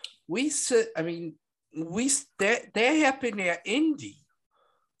 That happened at Indy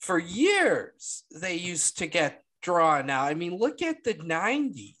for years. They used to get drawn out. Look at the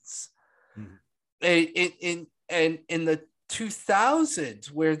 90s and in the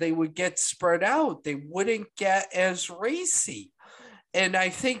 2000s, where they would get spread out. They wouldn't get as racy. And I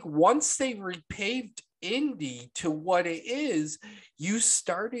think once they repaved Indy to what it is, you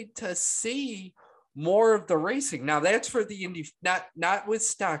started to see more of the racing. Now that's for the Indy, not with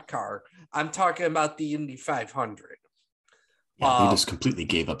stock car. I'm talking about the Indy 500. Yeah, they just completely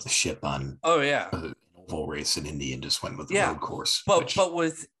gave up the ship on. Oh yeah, an oval race in Indy and just went with the road course.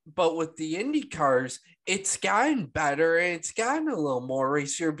 But with the Indy cars, it's gotten better and it's gotten a little more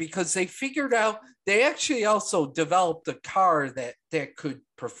racier, because they figured out, they actually also developed a car that could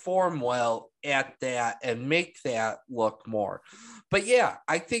perform well at that and make that look more. But yeah,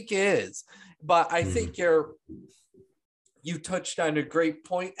 I think it is. But I think you touched on a great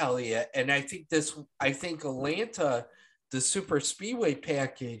point, Elliot. And I think Atlanta, the super speedway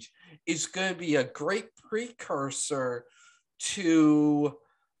package, is going to be a great precursor to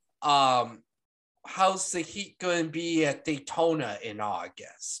how's the heat going to be at Daytona in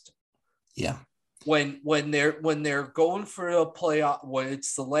August. Yeah. When they're going for the playoff, when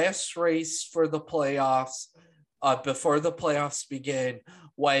it's the last race for the playoffs, before the playoffs begin,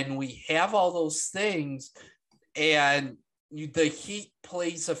 when we have all those things and the heat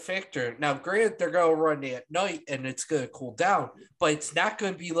plays a factor. Now, granted, they're going to run at night and it's going to cool down, but it's not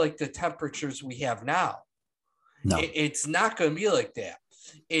going to be like the temperatures we have now. No. It's not going to be like that.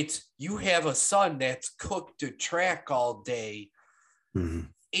 It's, you have a sun that's cooked the track all day and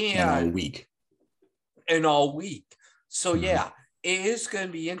all week. So yeah, it is going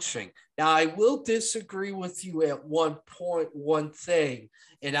to be interesting. Now, I will disagree with you at one point, one thing,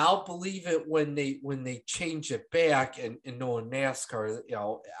 and I'll believe it when they change it back. And knowing NASCAR,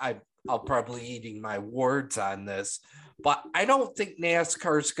 I'll probably eating my words on this, but I don't think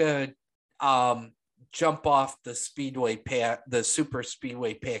NASCAR's going to jump off the the super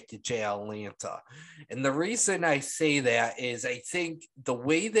speedway package at Atlanta. And the reason I say that is I think the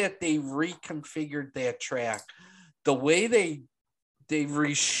way that they reconfigured that track, the way they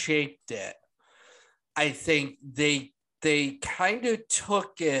reshaped it, I think they kind of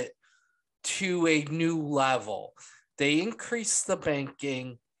took it to a new level. They increased the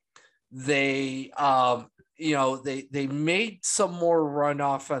banking. They they made some more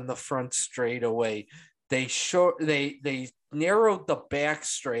runoff on the front straightaway. They narrowed the back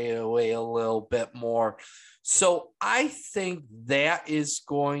straightaway a little bit more. So I think that is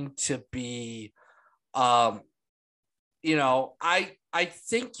going to be I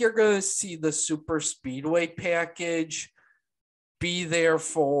think you're going to see the super speedway package be there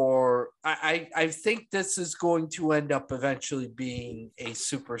for, I think this is going to end up eventually being a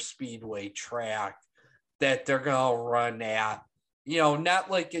super speedway track that they're going to run at,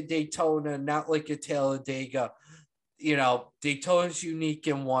 not like a Daytona, not like a Talladega. Daytona's unique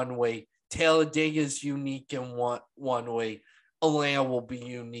in one way. Talladega is unique in one way. Atlanta will be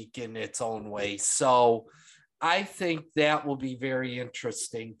unique in its own way. So I think that will be very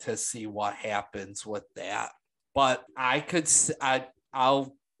interesting to see what happens with that. But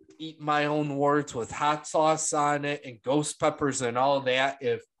I'll eat my own words with hot sauce on it and ghost peppers and all that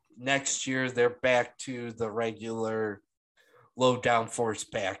if next year they're back to the regular low downforce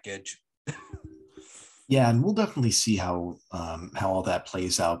package. Yeah, and we'll definitely see how all that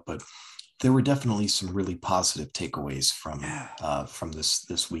plays out. But there were definitely some really positive takeaways from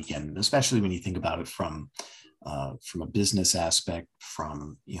this weekend, especially when you think about it from a business aspect,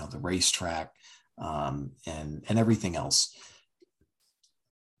 from the racetrack, and everything else.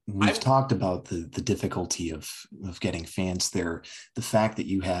 We've talked about the difficulty of getting fans there. The fact that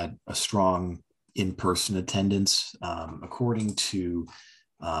you had a strong in-person attendance, according to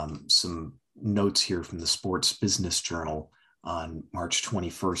some notes here from the Sports Business Journal on March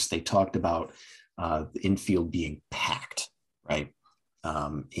 21st, they talked about the infield being packed, right?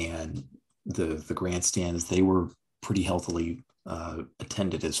 And the grandstands, they were pretty healthily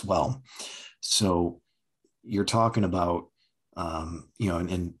attended as well. So you're talking about,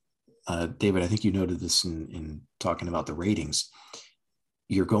 David, I think you noted this in talking about the ratings.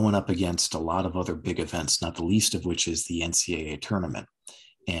 You're going up against a lot of other big events, not the least of which is the NCAA tournament.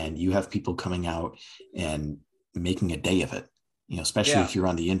 And you have people coming out and making a day of it, especially if you're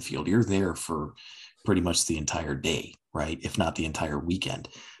on the infield. You're there for pretty much the entire day, right? If not the entire weekend.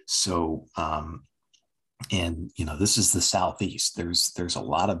 So, this is the Southeast. There's a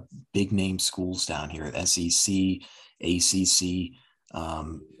lot of big name schools down here at SEC, ACC,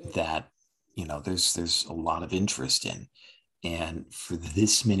 that, there's a lot of interest in. And for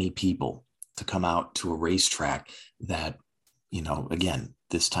this many people to come out to a racetrack that, again,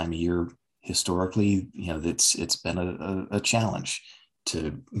 this time of year, historically, it's been a challenge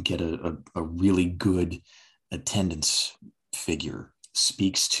to get a really good attendance figure.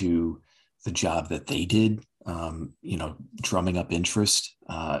 Speaks to the job that they did, drumming up interest,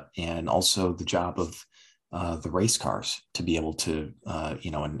 and also the job of the race cars to be able to,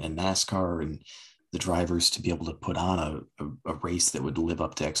 and NASCAR and the drivers to be able to put on a race that would live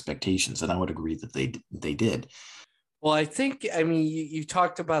up to expectations. And I would agree that they did. Well, I think, you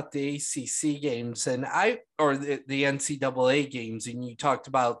talked about the ACC games or the NCAA games, and you talked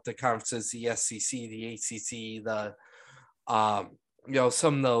about the conferences, the SEC, the ACC,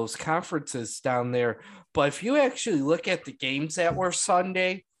 some of those conferences down there. But if you actually look at the games that were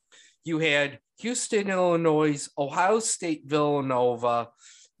Sunday, you had Houston, Illinois, Ohio State, Villanova,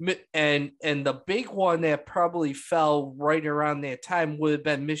 and the big one that probably fell right around that time would have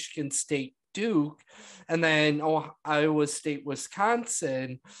been Michigan State, Duke, and then Iowa State,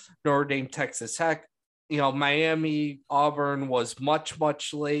 Wisconsin, Notre Dame, Texas Tech. Miami, Auburn was much,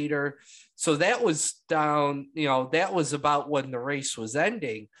 much later. So that was down, that was about when the race was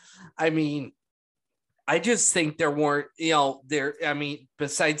ending. I just think there weren't,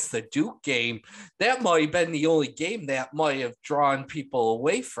 besides the Duke game, that might have been the only game that might have drawn people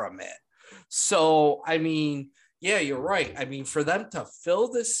away from it. So, yeah, you're right. For them to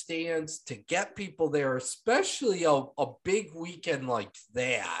fill the stands, to get people there, especially a big weekend like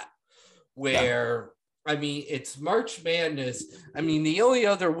that, where, it's March Madness. The only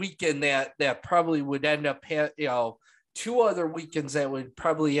other weekend that probably would end up, two other weekends that would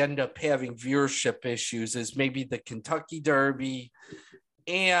probably end up having viewership issues is maybe the Kentucky Derby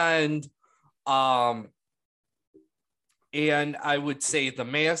and um and I would say the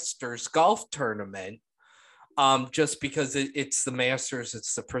Masters golf tournament, just because it's the Masters,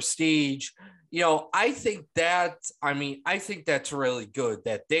 it's the prestige. I think that's really good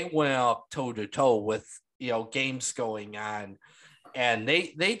that they went up toe to toe with, games going on, and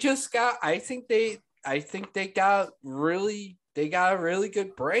they just got. I think they got a really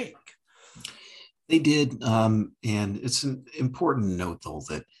good break. They did, and it's an important note though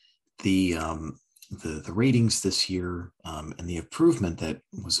that the the ratings this year, and the improvement that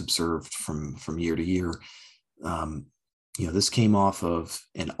was observed from year to year. Um, this came off of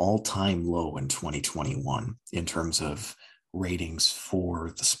an all-time low in 2021 in terms of ratings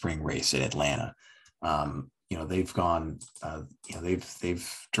for the spring race at Atlanta. They've gone,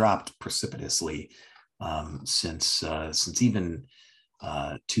 they've dropped precipitously, since even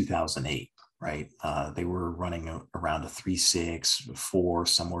 2008. Right, they were running around a 3.6, 4,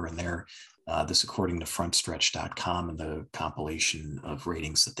 somewhere in there. This, according to FrontStretch.com and the compilation of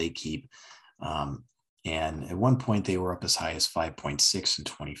ratings that they keep. And at one point, they were up as high as 5.6 in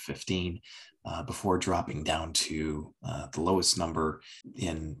 2015, before dropping down to the lowest number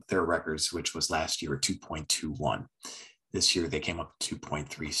in their records, which was last year at 2.21. This year, they came up to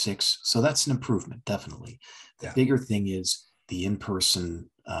 2.36. So that's an improvement, definitely. The bigger thing is the in-person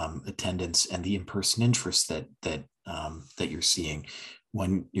attendance and the in-person interest that you're seeing.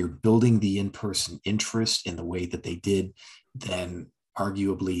 When you're building the in-person interest in the way that they did, then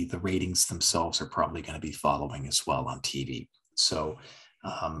arguably the ratings themselves are probably going to be following as well on TV. So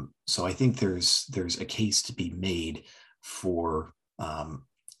I think there's a case to be made for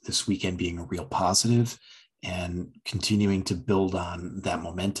this weekend being a real positive and continuing to build on that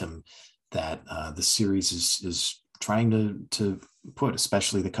momentum that the series is trying to put,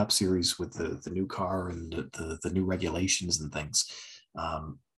 especially the Cup Series with the new car and the new regulations and things.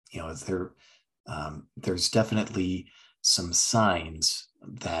 There's definitely some signs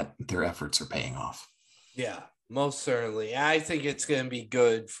that their efforts are paying off. Yeah, most certainly. I think it's going to be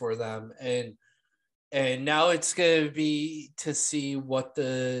good for them. And now it's going to be to see what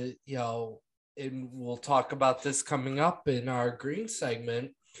and we'll talk about this coming up in our green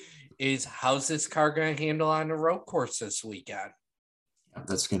segment, is how's this car going to handle on the road course this weekend?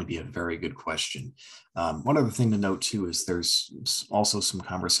 That's going to be a very good question. One other thing to note too is there's also some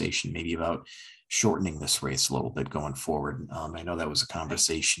conversation maybe about shortening this race a little bit going forward. I know that was a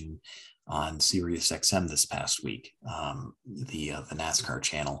conversation on Sirius XM this past week, the NASCAR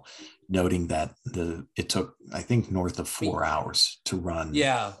channel, noting that it took, I think, north of 4 hours to run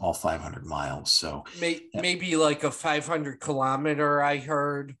all 500 miles. So maybe like a 500 kilometer, I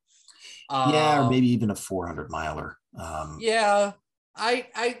heard. Or maybe even a 400 miler. I'd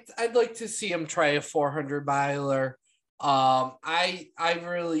like to see him try a 400 miler. I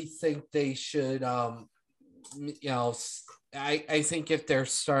really think they should. I think if they're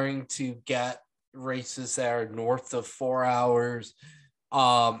starting to get races that are north of 4 hours,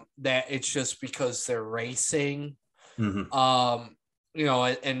 that it's just because they're racing. Mm-hmm.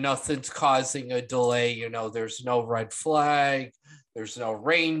 And nothing's causing a delay. There's no red flag, there's no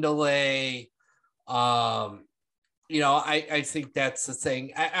rain delay. I think that's the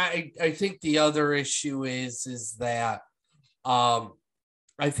thing. I think the other issue is that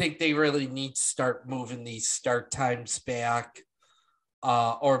I think they really need to start moving these start times back,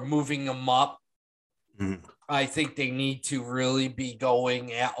 or moving them up. Mm-hmm. I think they need to really be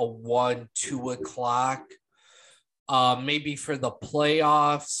going at a 1, 2 o'clock. Maybe for the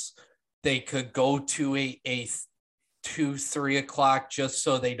playoffs, they could go to a 2, 3 o'clock just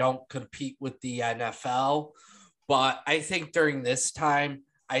so they don't compete with the NFL. But I think during this time,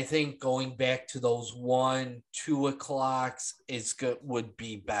 I think going back to those 1, 2 o'clocks would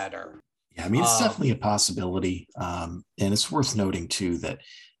be better. Yeah, I mean, it's definitely a possibility. And it's worth noting too that,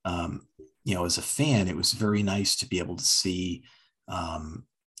 as a fan, it was very nice to be able to see I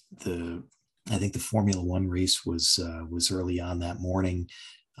think the Formula One race was early on that morning.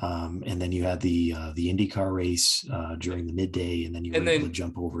 And then you had the IndyCar race during the midday, and then you were able to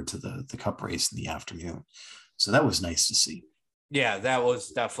jump over to the Cup race in the afternoon. So that was nice to see. Yeah, that was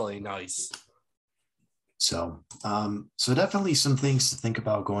definitely nice. So definitely some things to think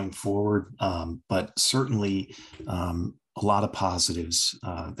about going forward, but certainly a lot of positives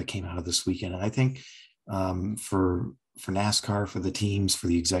that came out of this weekend. And I think for NASCAR, for the teams, for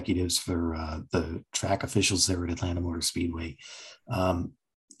the executives, for the track officials there at Atlanta Motor Speedway,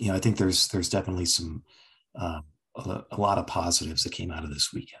 I think there's definitely some a lot of positives that came out of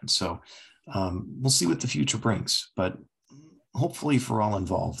this weekend. So we'll see what the future brings. But hopefully, for all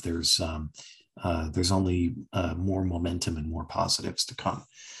involved, there's only more momentum and more positives to come.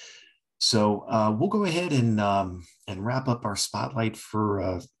 So we'll go ahead and wrap up our spotlight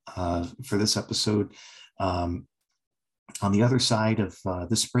for this episode. On the other side of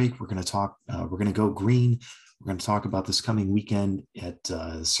this break, we're going to go green. We're going to talk about this coming weekend at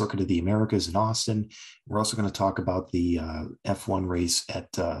Circuit of the Americas in Austin. We're also going to talk about the F1 race at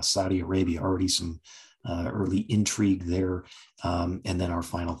Saudi Arabia, already some early intrigue there, and then our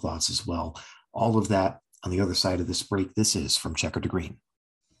final thoughts as well. All of that on the other side of this break. This is From Checker to Green.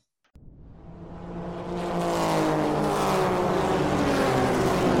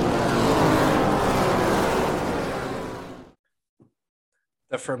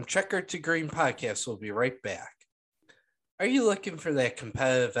 The From Checker to Green podcast will be right back. Are you looking for that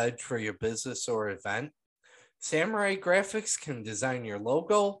competitive edge for your business or event? Samurai Graphics can design your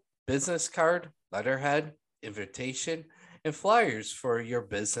logo, business card, letterhead, invitation, and flyers for your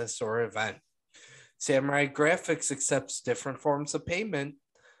business or event. Samurai Graphics accepts different forms of payment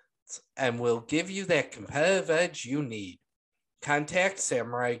and will give you that competitive edge you need. Contact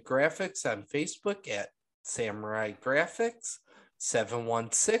Samurai Graphics on Facebook at Samurai Graphics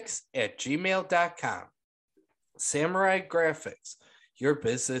 716@gmail.com. Samurai Graphics, your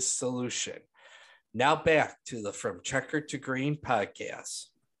business solution. Now back to the From Checker to Green podcast.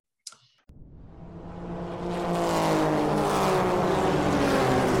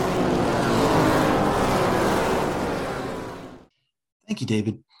 Thank you,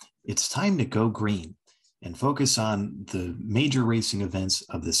 David. It's time to go green and focus on the major racing events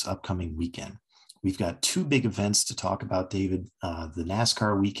of this upcoming weekend. We've got two big events to talk about, David. The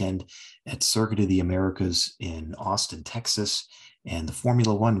NASCAR weekend at Circuit of the Americas in Austin, Texas, and the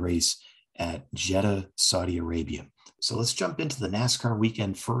Formula One race at Jeddah, Saudi Arabia. So let's jump into the NASCAR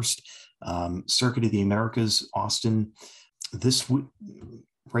weekend first. Circuit of the Americas, Austin. This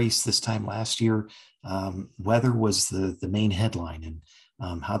race this time last year, weather was the main headline, and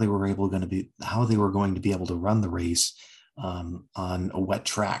how they were going to be able to run the race on a wet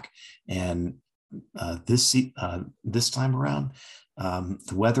track. And this time around,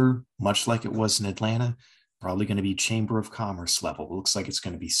 the weather, much like it was in Atlanta, probably going to be Chamber of Commerce level. It looks like it's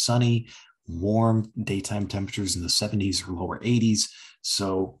going to be sunny, warm, daytime temperatures in the 70s or lower 80s.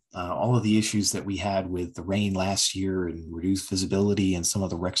 So all of the issues that we had with the rain last year and reduced visibility and some of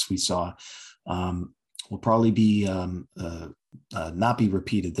the wrecks we saw will probably be not be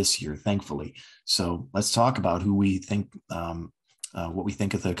repeated this year, thankfully. So let's talk about who we think, what we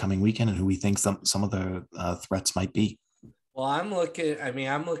think of the coming weekend and who we think some of the threats might be. Well, I'm looking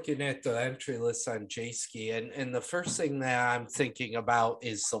at the entry list on J-Ski, and the first thing that I'm thinking about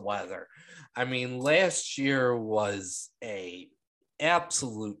is the weather. I mean, last year was a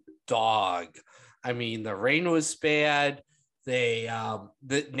absolute dog. I mean, the rain was bad. The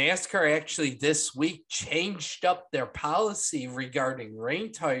NASCAR actually this week changed up their policy regarding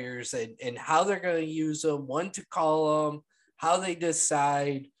rain tires and how they're going to use them, when to call them, how they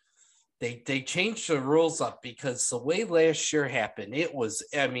decide. They changed the rules up because the way last year happened, it was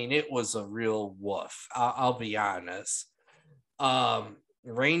a real woof. I'll be honest.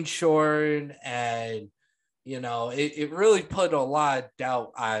 Rain shortened, and it really put a lot of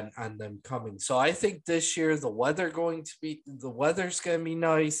doubt on them coming. So I think this year the weather's going to be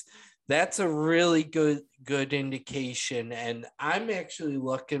nice. That's a really good indication. And I'm actually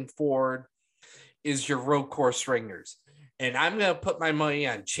looking forward is your road course ringers. And I'm going to put my money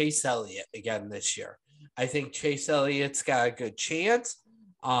on Chase Elliott again this year. I think Chase Elliott's got a good chance.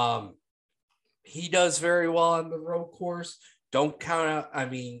 He does very well on the road course. Don't count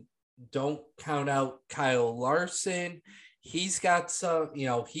out Kyle Larson. He's got some,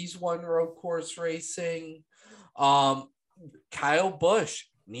 he's won road course racing. Kyle Busch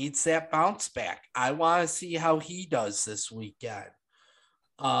needs that bounce back. I want to see how he does this weekend.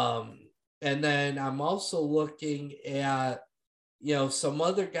 And then I'm also looking at, some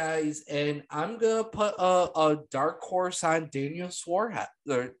other guys, and I'm going to put a dark horse on Daniel Suarez.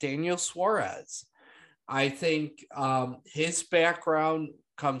 I think his background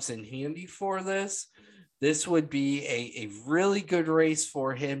comes in handy for this. This would be a really good race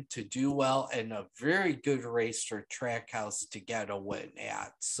for him to do well, and a very good race for Trackhouse to get a win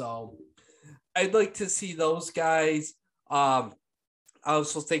at. So I'd like to see those guys. I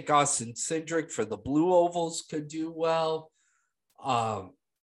also think Austin Cindric for the Blue Ovals could do well.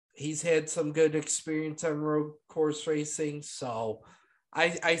 He's had some good experience on road course racing, so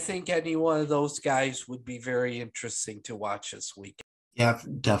I think any one of those guys would be very interesting to watch this weekend. Yeah,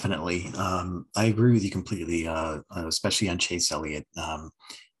 definitely. I agree with you completely, especially on Chase Elliott.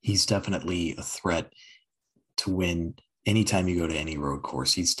 he's definitely a threat to win anytime you go to any road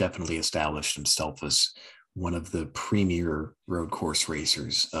course. He's definitely established himself as one of the premier road course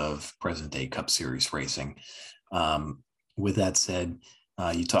racers of present day Cup Series racing. With that said,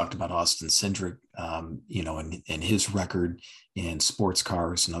 you talked about Austin Cindric, and his record in sports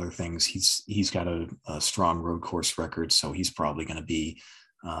cars and other things. He's got a strong road course record, so he's probably going to be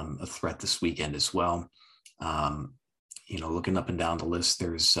a threat this weekend as well. Looking up and down the list,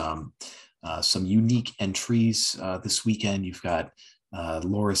 there's some unique entries this weekend. You've got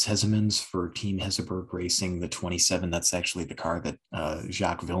Loris Hezemans for Team Heseberg Racing, the 27. That's actually the car that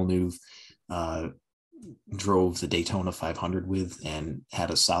Jacques Villeneuve drove the Daytona 500 with and had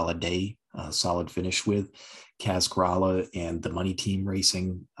a solid day, solid finish with. Kaz Grala and the Money Team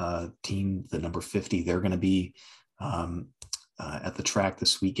Racing team, the number 50, they're going to be at the track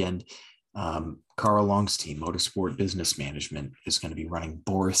this weekend. Carl Long's team, Motorsport Business Management, is going to be running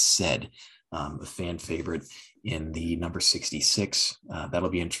Boris Said, a fan favorite, in the number 66. That'll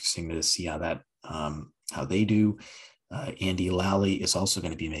be interesting to see how they do. Andy Lally is also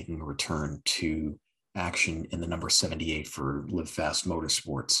going to be making a return to action in the number 78 for Live Fast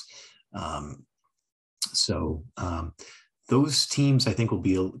Motorsports. Those teams, I think, will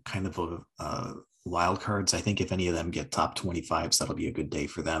be kind of a wild cards. I think if any of them get top 25s, that'll be a good day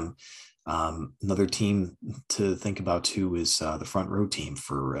for them. Another team to think about too is the front row team,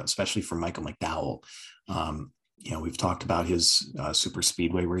 especially for Michael McDowell. We've talked about his super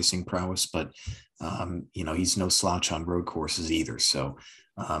speedway racing prowess, but he's no slouch on road courses either. So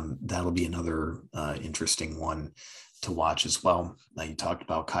that'll be another interesting one to watch as well. You talked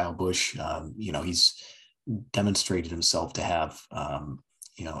about Kyle Busch. He's demonstrated himself to have a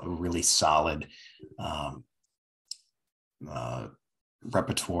really solid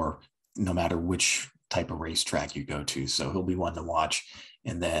repertoire, no matter which type of racetrack you go to. So he'll be one to watch.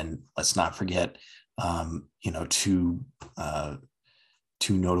 And then let's not forget,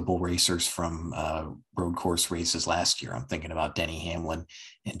 two notable racers from road course races last year. I'm thinking about Denny Hamlin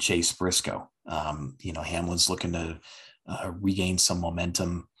and Chase Briscoe. Hamlin's looking to regain some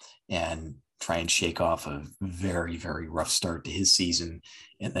momentum and try and shake off a very, very rough start to his season.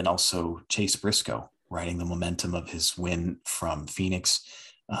 And then also Chase Briscoe riding the momentum of his win from Phoenix.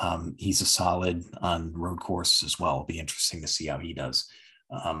 He's a solid on road course as well. It'll be interesting to see how he does.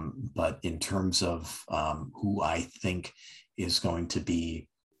 But in terms of who I think is going to be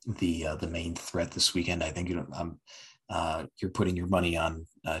the main threat this weekend, I think you're putting your money on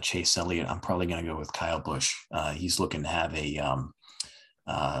Chase Elliott. I'm probably going to go with Kyle Busch. He's looking to have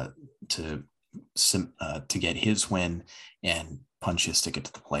to get his win and punch his ticket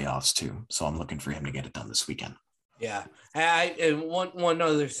to the playoffs too. So I'm looking for him to get it done this weekend. Yeah. And one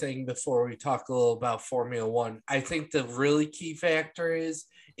other thing before we talk a little about Formula One, I think the really key factor is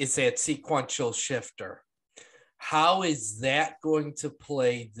that sequential shifter. How is that going to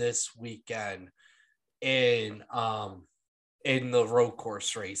play this weekend in the road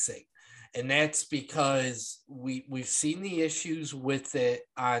course racing? And that's because we've seen the issues with it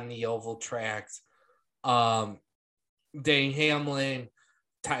on the oval tracks. Denny Hamlin,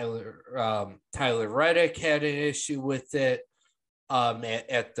 Tyler Reddick had an issue with it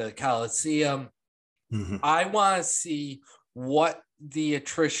at the Coliseum. Mm-hmm. I want to see what the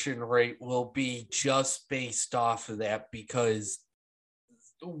attrition rate will be just based off of that, because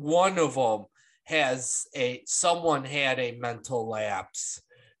one of them someone had a mental lapse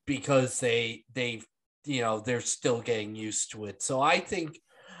because they're still getting used to it. So I think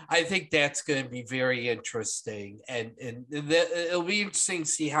that's going to be very interesting, and it'll be interesting to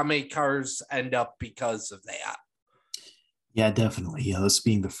see how many cars end up because of that. Yeah, definitely. This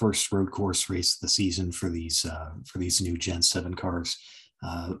being the first road course race of the season for these new Gen 7 cars,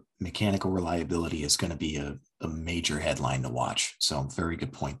 mechanical reliability is going to be a major headline to watch. So very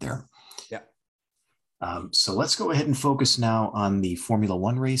good point there. Yeah. So let's go ahead and focus now on the Formula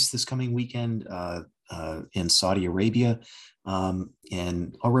One race this coming weekend in Saudi Arabia.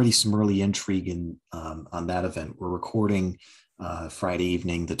 And already some early intrigue on that event. We're recording Friday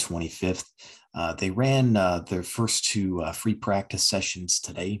evening, the 25th. They ran their first two free practice sessions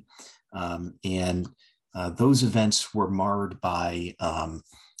today. And those events were marred by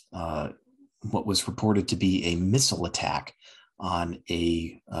what was reported to be a missile attack on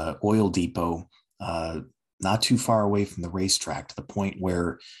a oil depot not too far away from the racetrack, to the point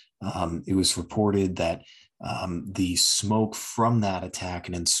where it was reported that the smoke from that attack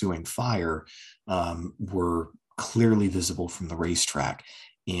and ensuing fire were clearly visible from the racetrack.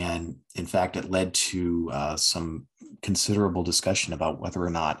 And in fact, it led to some considerable discussion about whether or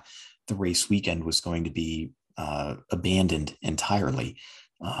not the race weekend was going to be abandoned entirely.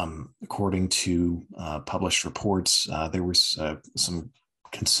 According to published reports, there was some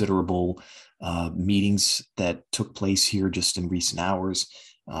considerable meetings that took place here just in recent hours,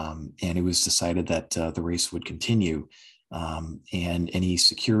 and it was decided that the race would continue. And any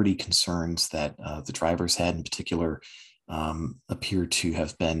security concerns that the drivers had in particular appear to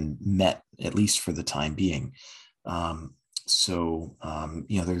have been met, at least for the time being.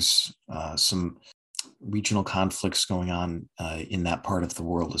 There's some regional conflicts going on in that part of the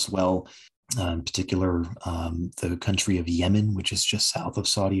world as well. In particular, the country of Yemen, which is just south of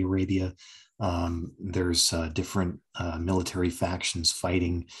Saudi Arabia. There's different military factions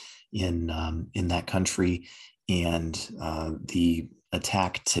fighting in that country, and the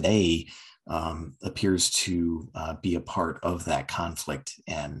attack today appears to be a part of that conflict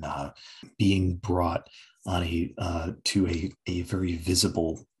and being brought on to a very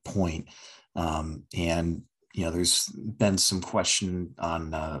visible point. And there's been some question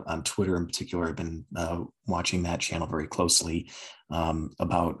on Twitter in particular. I've been watching that channel very closely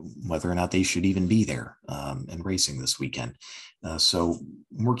about whether or not they should even be there and racing this weekend. So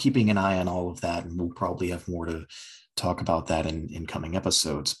we're keeping an eye on all of that, and we'll probably have more to talk about that in coming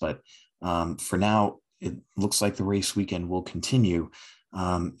episodes. But for now, it looks like the race weekend will continue.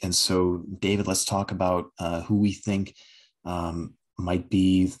 And so, David, let's talk about who we think might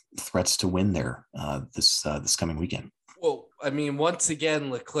be threats to win there this coming weekend. Well, I mean, once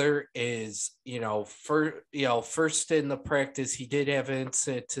again, Leclerc is, first in the practice. He did have an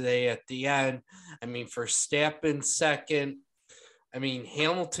incident today at the end. I mean, Verstappen second. I mean,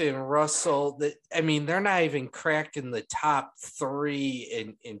 Hamilton and Russell, they're not even cracking the top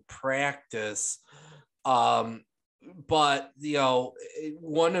three in practice. But,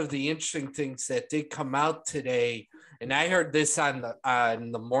 one of the interesting things that did come out today, and I heard this on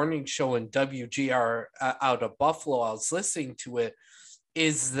the morning show in WGR out of Buffalo, I was listening to it,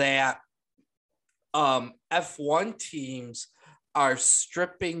 is that F1 teams are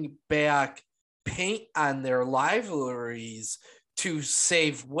stripping back paint on their liveries to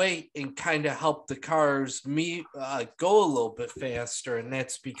save weight and kind of help the cars go a little bit faster. And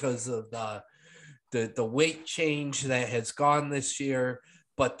that's because of the weight change that has gone this year,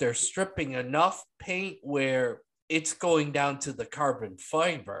 but they're stripping enough paint where it's going down to the carbon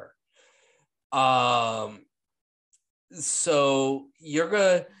fiber. So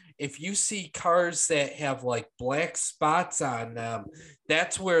if you see cars that have like black spots on them,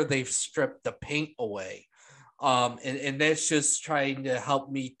 that's where they've stripped the paint away. And that's just trying to help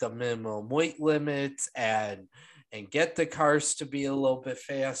meet the minimum weight limits and get the cars to be a little bit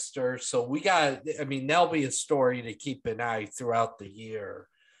faster. So that'll be a story to keep an eye throughout the year.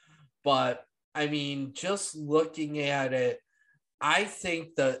 But just looking at it, I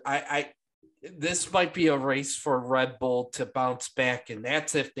think that this might be a race for Red Bull to bounce back, and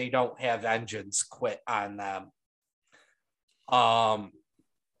that's if they don't have engines quit on them.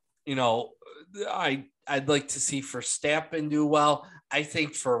 I'd like to see Verstappen do well. I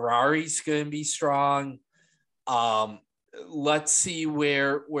think Ferrari's going to be strong. Let's see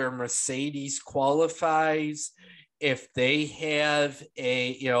where Mercedes qualifies. If they have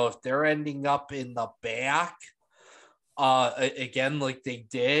if they're ending up in the back, again, like they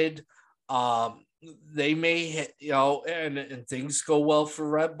did, they may, and things go well for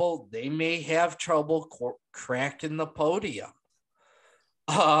Red Bull, they may have trouble cracking the podium.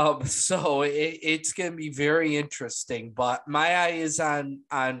 So it's going to be very interesting, but my eye is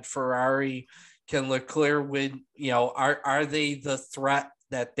on Ferrari. Can Leclerc win? Are they the threat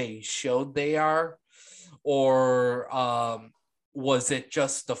that they showed they are? Or was it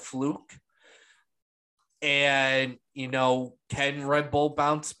just a fluke? And, can Red Bull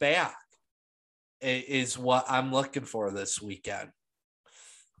bounce back is what I'm looking for this weekend.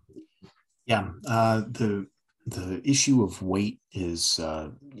 Yeah, the issue of weight is,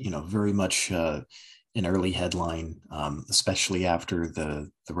 very much an early headline, especially after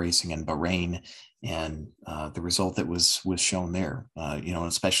the racing in Bahrain and the result that was shown there,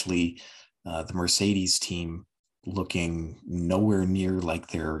 especially the Mercedes team looking nowhere near like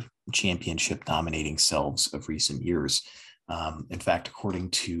their championship dominating selves of recent years. In fact, according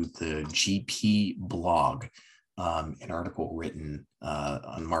to the GP blog, an article written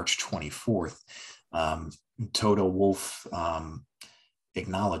on March 24th, Toto Wolff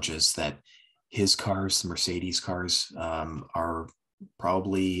acknowledges that his cars, the Mercedes cars, are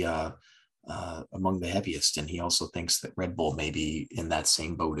probably among the heaviest, and he also thinks that Red Bull may be in that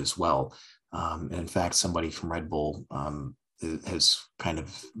same boat as well. And in fact, somebody from Red Bull has kind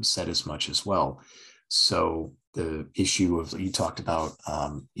of said as much as well. So the issue of, you talked about,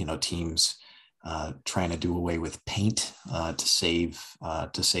 teams trying to do away with paint to save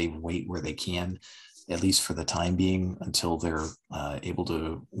weight where they can, at least for the time being, until they're able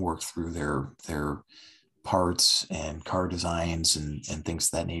to work through their parts and car designs and things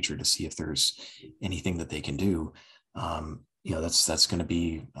of that nature to see if there's anything that they can do. That's going to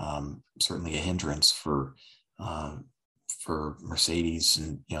be certainly a hindrance for Mercedes,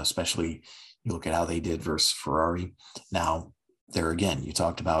 and especially you look at how they did versus Ferrari. Now, there again, you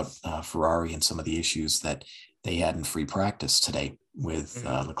talked about Ferrari and some of the issues that they had in free practice today, with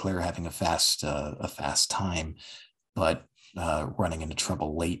Leclerc having a fast time, but running into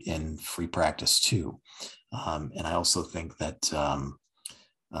trouble late in free practice too. And I also think that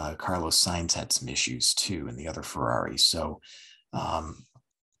Carlos Sainz had some issues too in the other Ferrari. So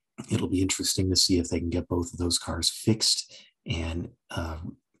it'll be interesting to see if they can get both of those cars fixed and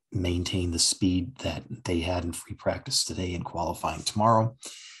maintain the speed that they had in free practice today and qualifying tomorrow,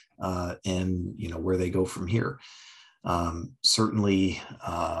 and where they go from here. Certainly,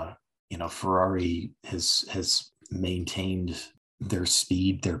 Ferrari has maintained their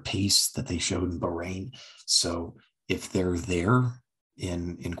speed, their pace that they showed in Bahrain. So if they're there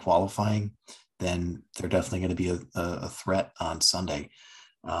in qualifying, then they're definitely going to be a threat on Sunday.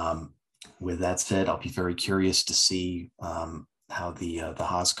 With that said, I'll be very curious to see how the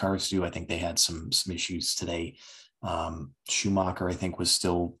Haas cars do. I think they had some issues today. Schumacher, I think, was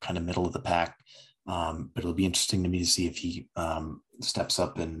still kind of middle of the pack, but it'll be interesting to me to see if he steps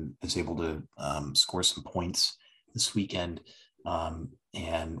up and is able to score some points this weekend,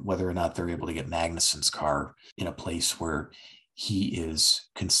 and whether or not they're able to get Magnussen's car in a place where he is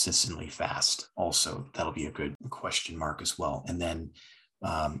consistently fast. Also, that'll be a good question mark as well. And then,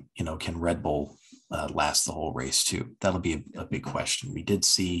 can Red Bull last the whole race too? That'll be a big question. We did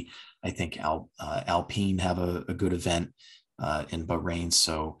see, I think, Alpine have a good event in Bahrain.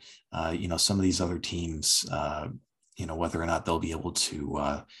 So, some of these other teams, whether or not they'll be able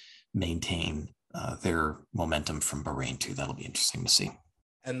to maintain their momentum from Bahrain too, that'll be interesting to see.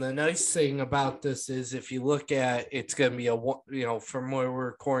 And the nice thing about this is, if you look at, it's going to be from where we're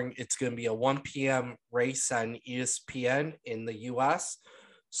recording, it's going to be a 1 p.m. race on ESPN in the U.S.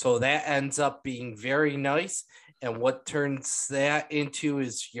 So that ends up being very nice. And what turns that into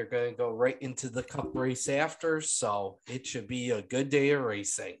is you're going to go right into the Cup race after. So it should be a good day of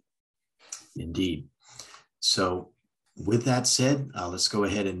racing. Indeed. So with that said, let's go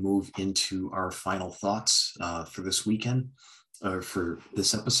ahead and move into our final thoughts for this weekend, or for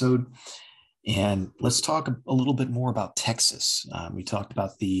this episode. And let's talk a little bit more about Texas. We talked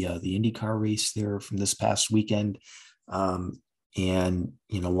about the IndyCar race there from this past weekend. And,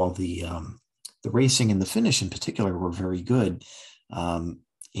 while the racing and the finish in particular were very good.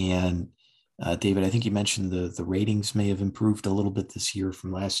 And David, I think you mentioned the ratings may have improved a little bit this year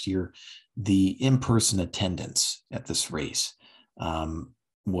from last year. The in-person attendance at this race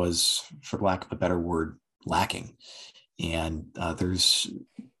was, for lack of a better word, lacking. And there's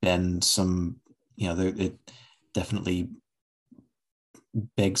been some, it definitely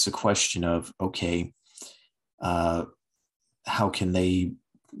begs the question of, okay, how can they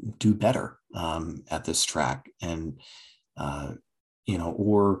do better at this track? And,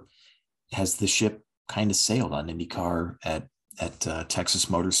 or has the ship kind of sailed on IndyCar at Texas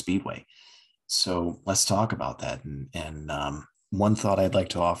Motor Speedway? So let's talk about that. And one thought I'd like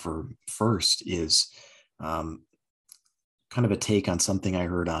to offer first is kind of a take on something I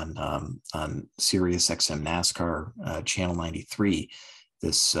heard on Sirius XM NASCAR Channel 93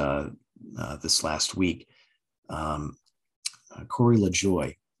 this last week. Corey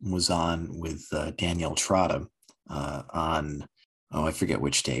LaJoie was on with Danielle Trotta on, I forget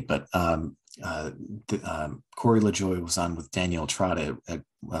which day, but Corey LaJoie was on with Danielle Trotta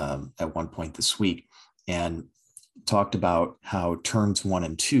at one point this week, and talked about how turns 1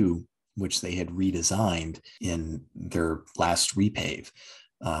 and 2, which they had redesigned in their last repave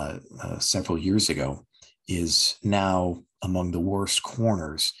several years ago, is now among the worst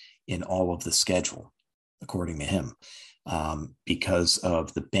corners in all of the schedule, according to him, because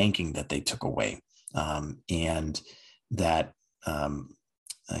of the banking that they took away. And that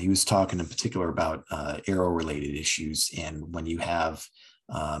he was talking in particular about aero-related issues. And when you have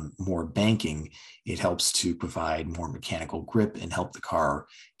more banking, it helps to provide more mechanical grip and help the car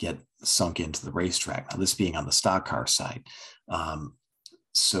get sunk into the racetrack. Now, this being on the stock car side.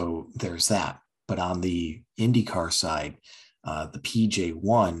 So there's that. But on the IndyCar side, the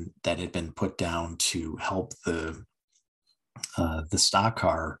PJ1 that had been put down to help the stock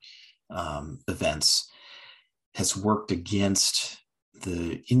car events has worked against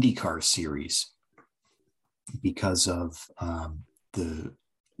the IndyCar series because of the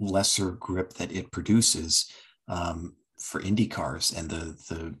lesser grip that it produces for Indy cars and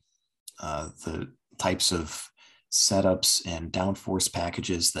the types of setups and downforce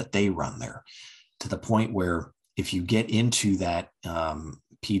packages that they run there, to the point where if you get into that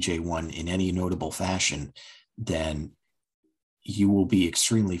PJ1 in any notable fashion, then you will be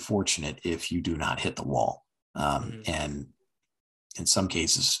extremely fortunate if you do not hit the wall. And in some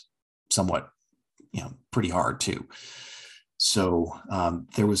cases, somewhat, pretty hard too. So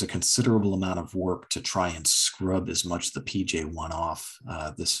there was a considerable amount of work to try and scrub as much of the PJ1 off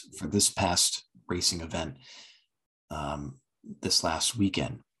for this past racing event this last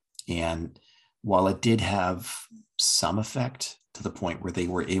weekend. And while it did have some effect to the point where they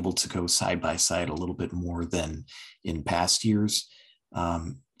were able to go side by side a little bit more than in past years,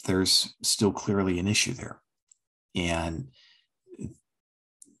 there's still clearly an issue there. And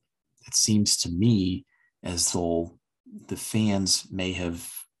it seems to me as though the fans may have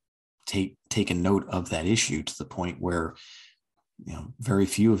taken note of that issue to the point where very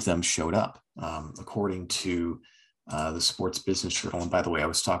few of them showed up, according to the Sports Business Journal. And by the way, I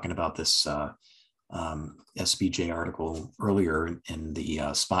was talking about this SBJ article earlier in the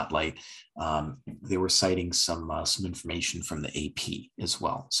Spotlight. They were citing some information from the AP as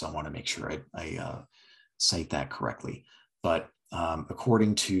well, so I want to make sure I cite that correctly. But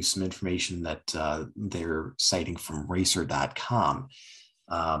according to some information that they're citing from racer.com,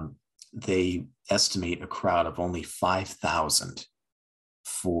 they estimate a crowd of only 5,000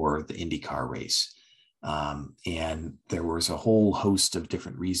 for the IndyCar race. And there was a whole host of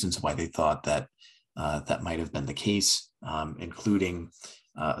different reasons why they thought that that might have been the case, including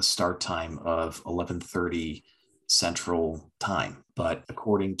a start time of 11:30 Central Time. But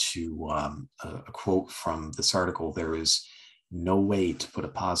according to a quote from this article, there is no way to put a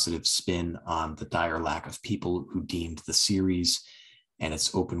positive spin on the dire lack of people who deemed the series and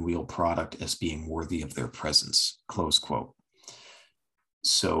its open wheel product as being worthy of their presence, close quote.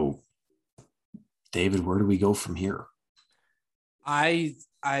 So, David, where do we go from here? I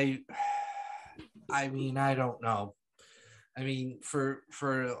mean, I don't know. I mean, for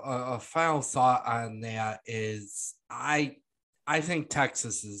a final thought on that is I think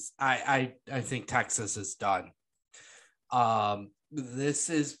Texas is I think Texas is done. This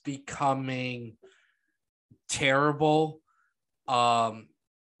is becoming terrible. I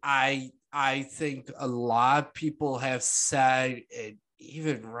think a lot of people have said, and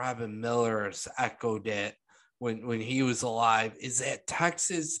even Robin Miller has echoed it when he was alive, is that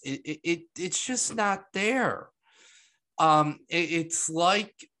Texas it's just not there. It's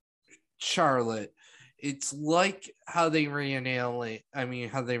like Charlotte. It's like how they ran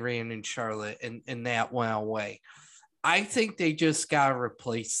in Charlotte, and that went away. I think they just gotta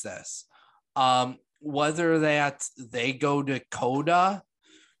replace this. Whether that they go to Coda,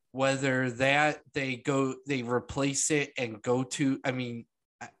 whether that they replace it and go to,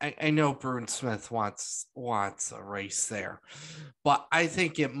 I know Bruin Smith wants a race there, but I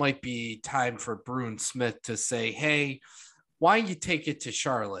think it might be time for Bruin Smith to say, hey, why don't you take it to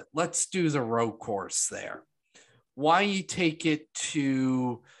Charlotte? Let's do the road course there. Why don't you take it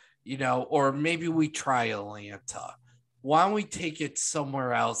to, or maybe we try Atlanta. Why don't we take it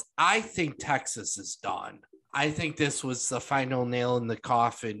somewhere else? I think Texas is done. I think this was the final nail in the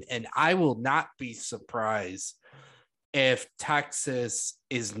coffin, and I will not be surprised if Texas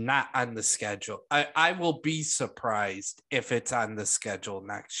is not on the schedule. I will be surprised if it's on the schedule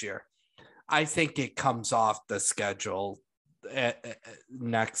next year. I think it comes off the schedule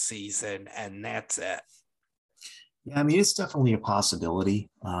next season, and that's it. Yeah, it's definitely a possibility.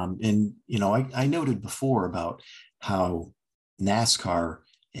 And, I noted before about how NASCAR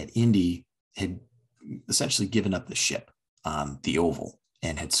at Indy had essentially given up the ship on the oval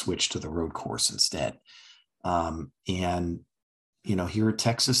and had switched to the road course instead. And, here at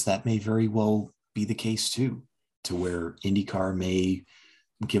Texas, that may very well be the case too, to where IndyCar may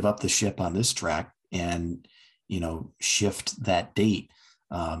give up the ship on this track and, shift that date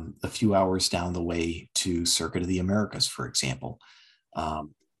a few hours down the way to Circuit of the Americas, for example.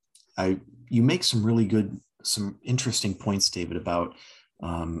 You make some interesting points, David, about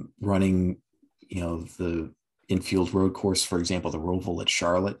running, the infield road course, for example, the Roval at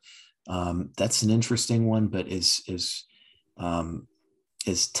Charlotte. That's an interesting one, but as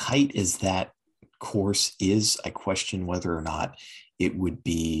tight as that course is, I question whether or not it would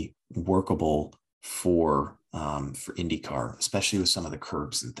be workable for IndyCar, especially with some of the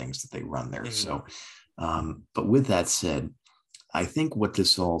curbs and things that they run there. So, but with that said, I think what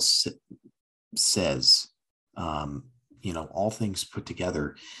this all says, all things put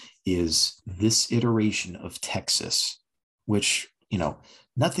together, is this iteration of Texas, which,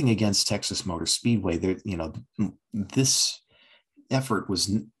 nothing against Texas Motor Speedway. There, this effort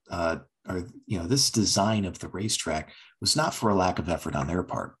was, this design of the racetrack was not for a lack of effort on their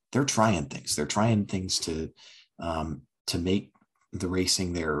part. They're trying things. They're trying things to make the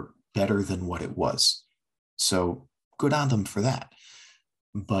racing there better than what it was. So good on them for that.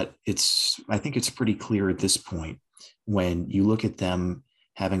 But I think it's pretty clear at this point when you look at them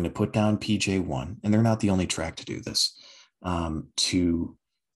having to put down PJ1, and they're not the only track to do this, to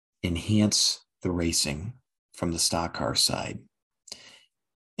enhance the racing from the stock car side.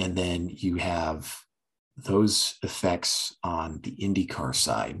 And then you have those effects on the IndyCar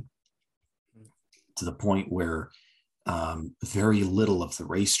side to the point where very little of the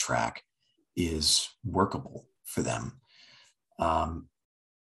racetrack is workable for them.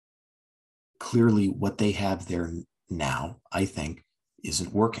 Clearly, what they have there now, I think,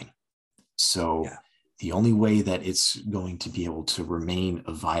 isn't working. So the only way that it's going to be able to remain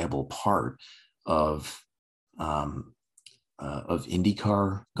a viable part of IndyCar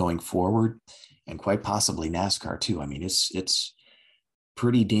going forward, and quite possibly NASCAR too. I mean, it's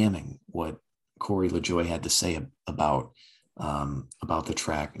pretty damning what Corey LaJoie had to say about the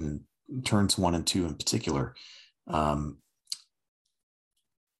track and turns 1 and 2 in particular,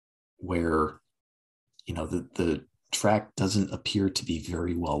 where the track doesn't appear to be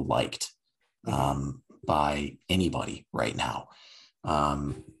very well liked by anybody right now.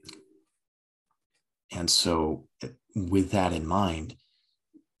 And so with that in mind,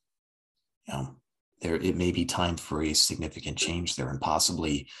 it may be time for a significant change there, and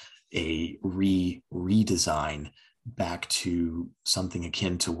possibly a redesign back to something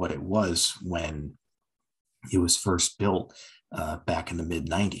akin to what it was when it was first built back in the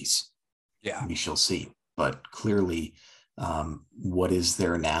mid-90s. Yeah, we shall see. But clearly, what is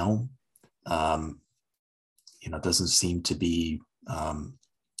there now, doesn't seem to be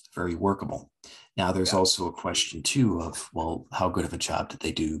very workable. Now, there's also a question too of, well, how good of a job did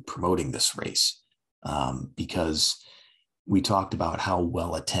they do promoting this race? Because we talked about how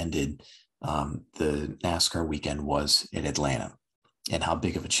well attended the NASCAR weekend was in Atlanta, and how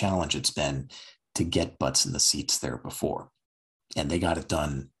big of a challenge it's been to get butts in the seats there before. And they got it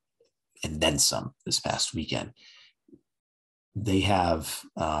done and then some this past weekend. They have,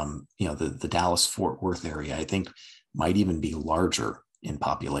 the Dallas-Fort Worth area, I think, might even be larger in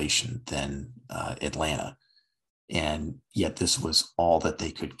population than Atlanta. And yet this was all that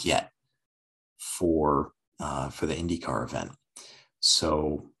they could get for the IndyCar event.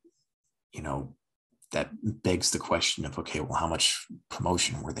 So, that begs the question of, okay, well, how much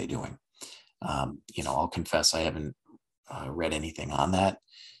promotion were they doing? I'll confess I haven't read anything on that,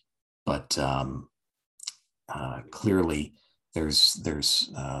 but clearly there's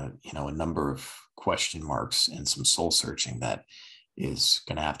a number of question marks and some soul searching that is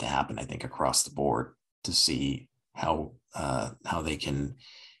going to have to happen, I think, across the board to see how they can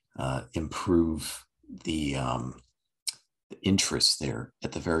improve the interest there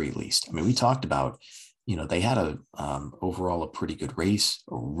at the very least. I mean, we talked about, they had overall a pretty good race,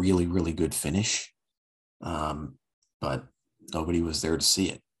 a really, really good finish, but nobody was there to see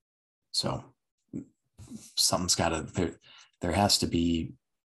it. So something's got to, there has to be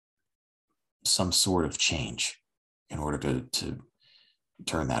some sort of change in order to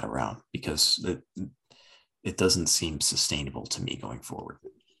turn that around, because it doesn't seem sustainable to me going forward.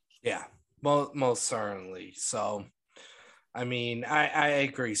 Yeah, most certainly. So, I mean, I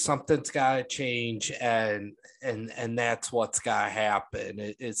agree. Something's got to change, and that's what's got to happen.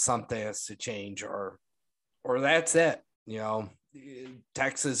 It's something has to change, or that's it.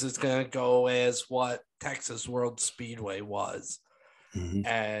 Texas is going to go as what Texas World Speedway was,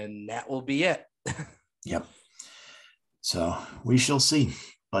 and that will be it. Yep. So we shall see,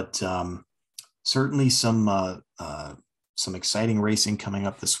 but certainly some exciting racing coming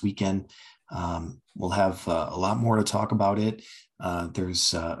up this weekend. We'll have a lot more to talk about it.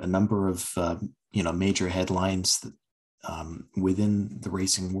 There's a number of major headlines that, within the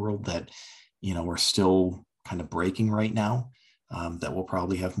racing world that are still kind of breaking right now. That we'll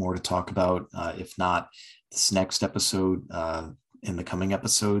probably have more to talk about, if not this next episode, in the coming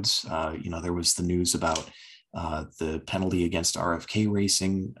episodes. There was the news about the penalty against RFK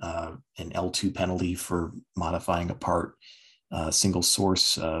Racing, an L2 penalty for modifying a part, single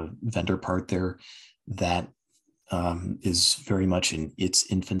source vendor part there. That is very much in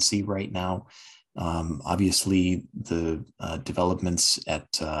its infancy right now. Obviously, the developments at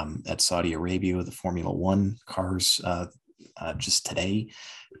Saudi Arabia with the Formula One cars just today,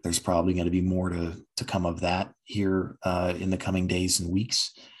 there's probably going to be more to come of that here in the coming days and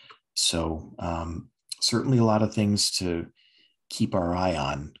weeks. So certainly a lot of things to keep our eye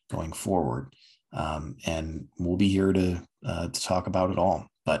on going forward. And we'll be here to talk about it all.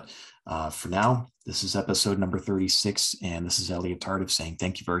 But for now, this is episode number 36, and this is Elliot Tardif saying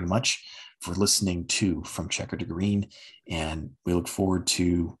thank you very much for listening to From Checker to Green, and we look forward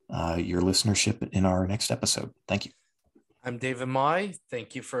to your listenership in our next episode. Thank you. I'm David Mai.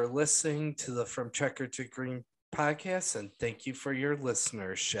 Thank you for listening to the From Checker to Green podcast, and thank you for your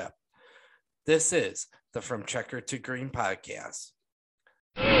listenership. This is the From Checker to Green podcast.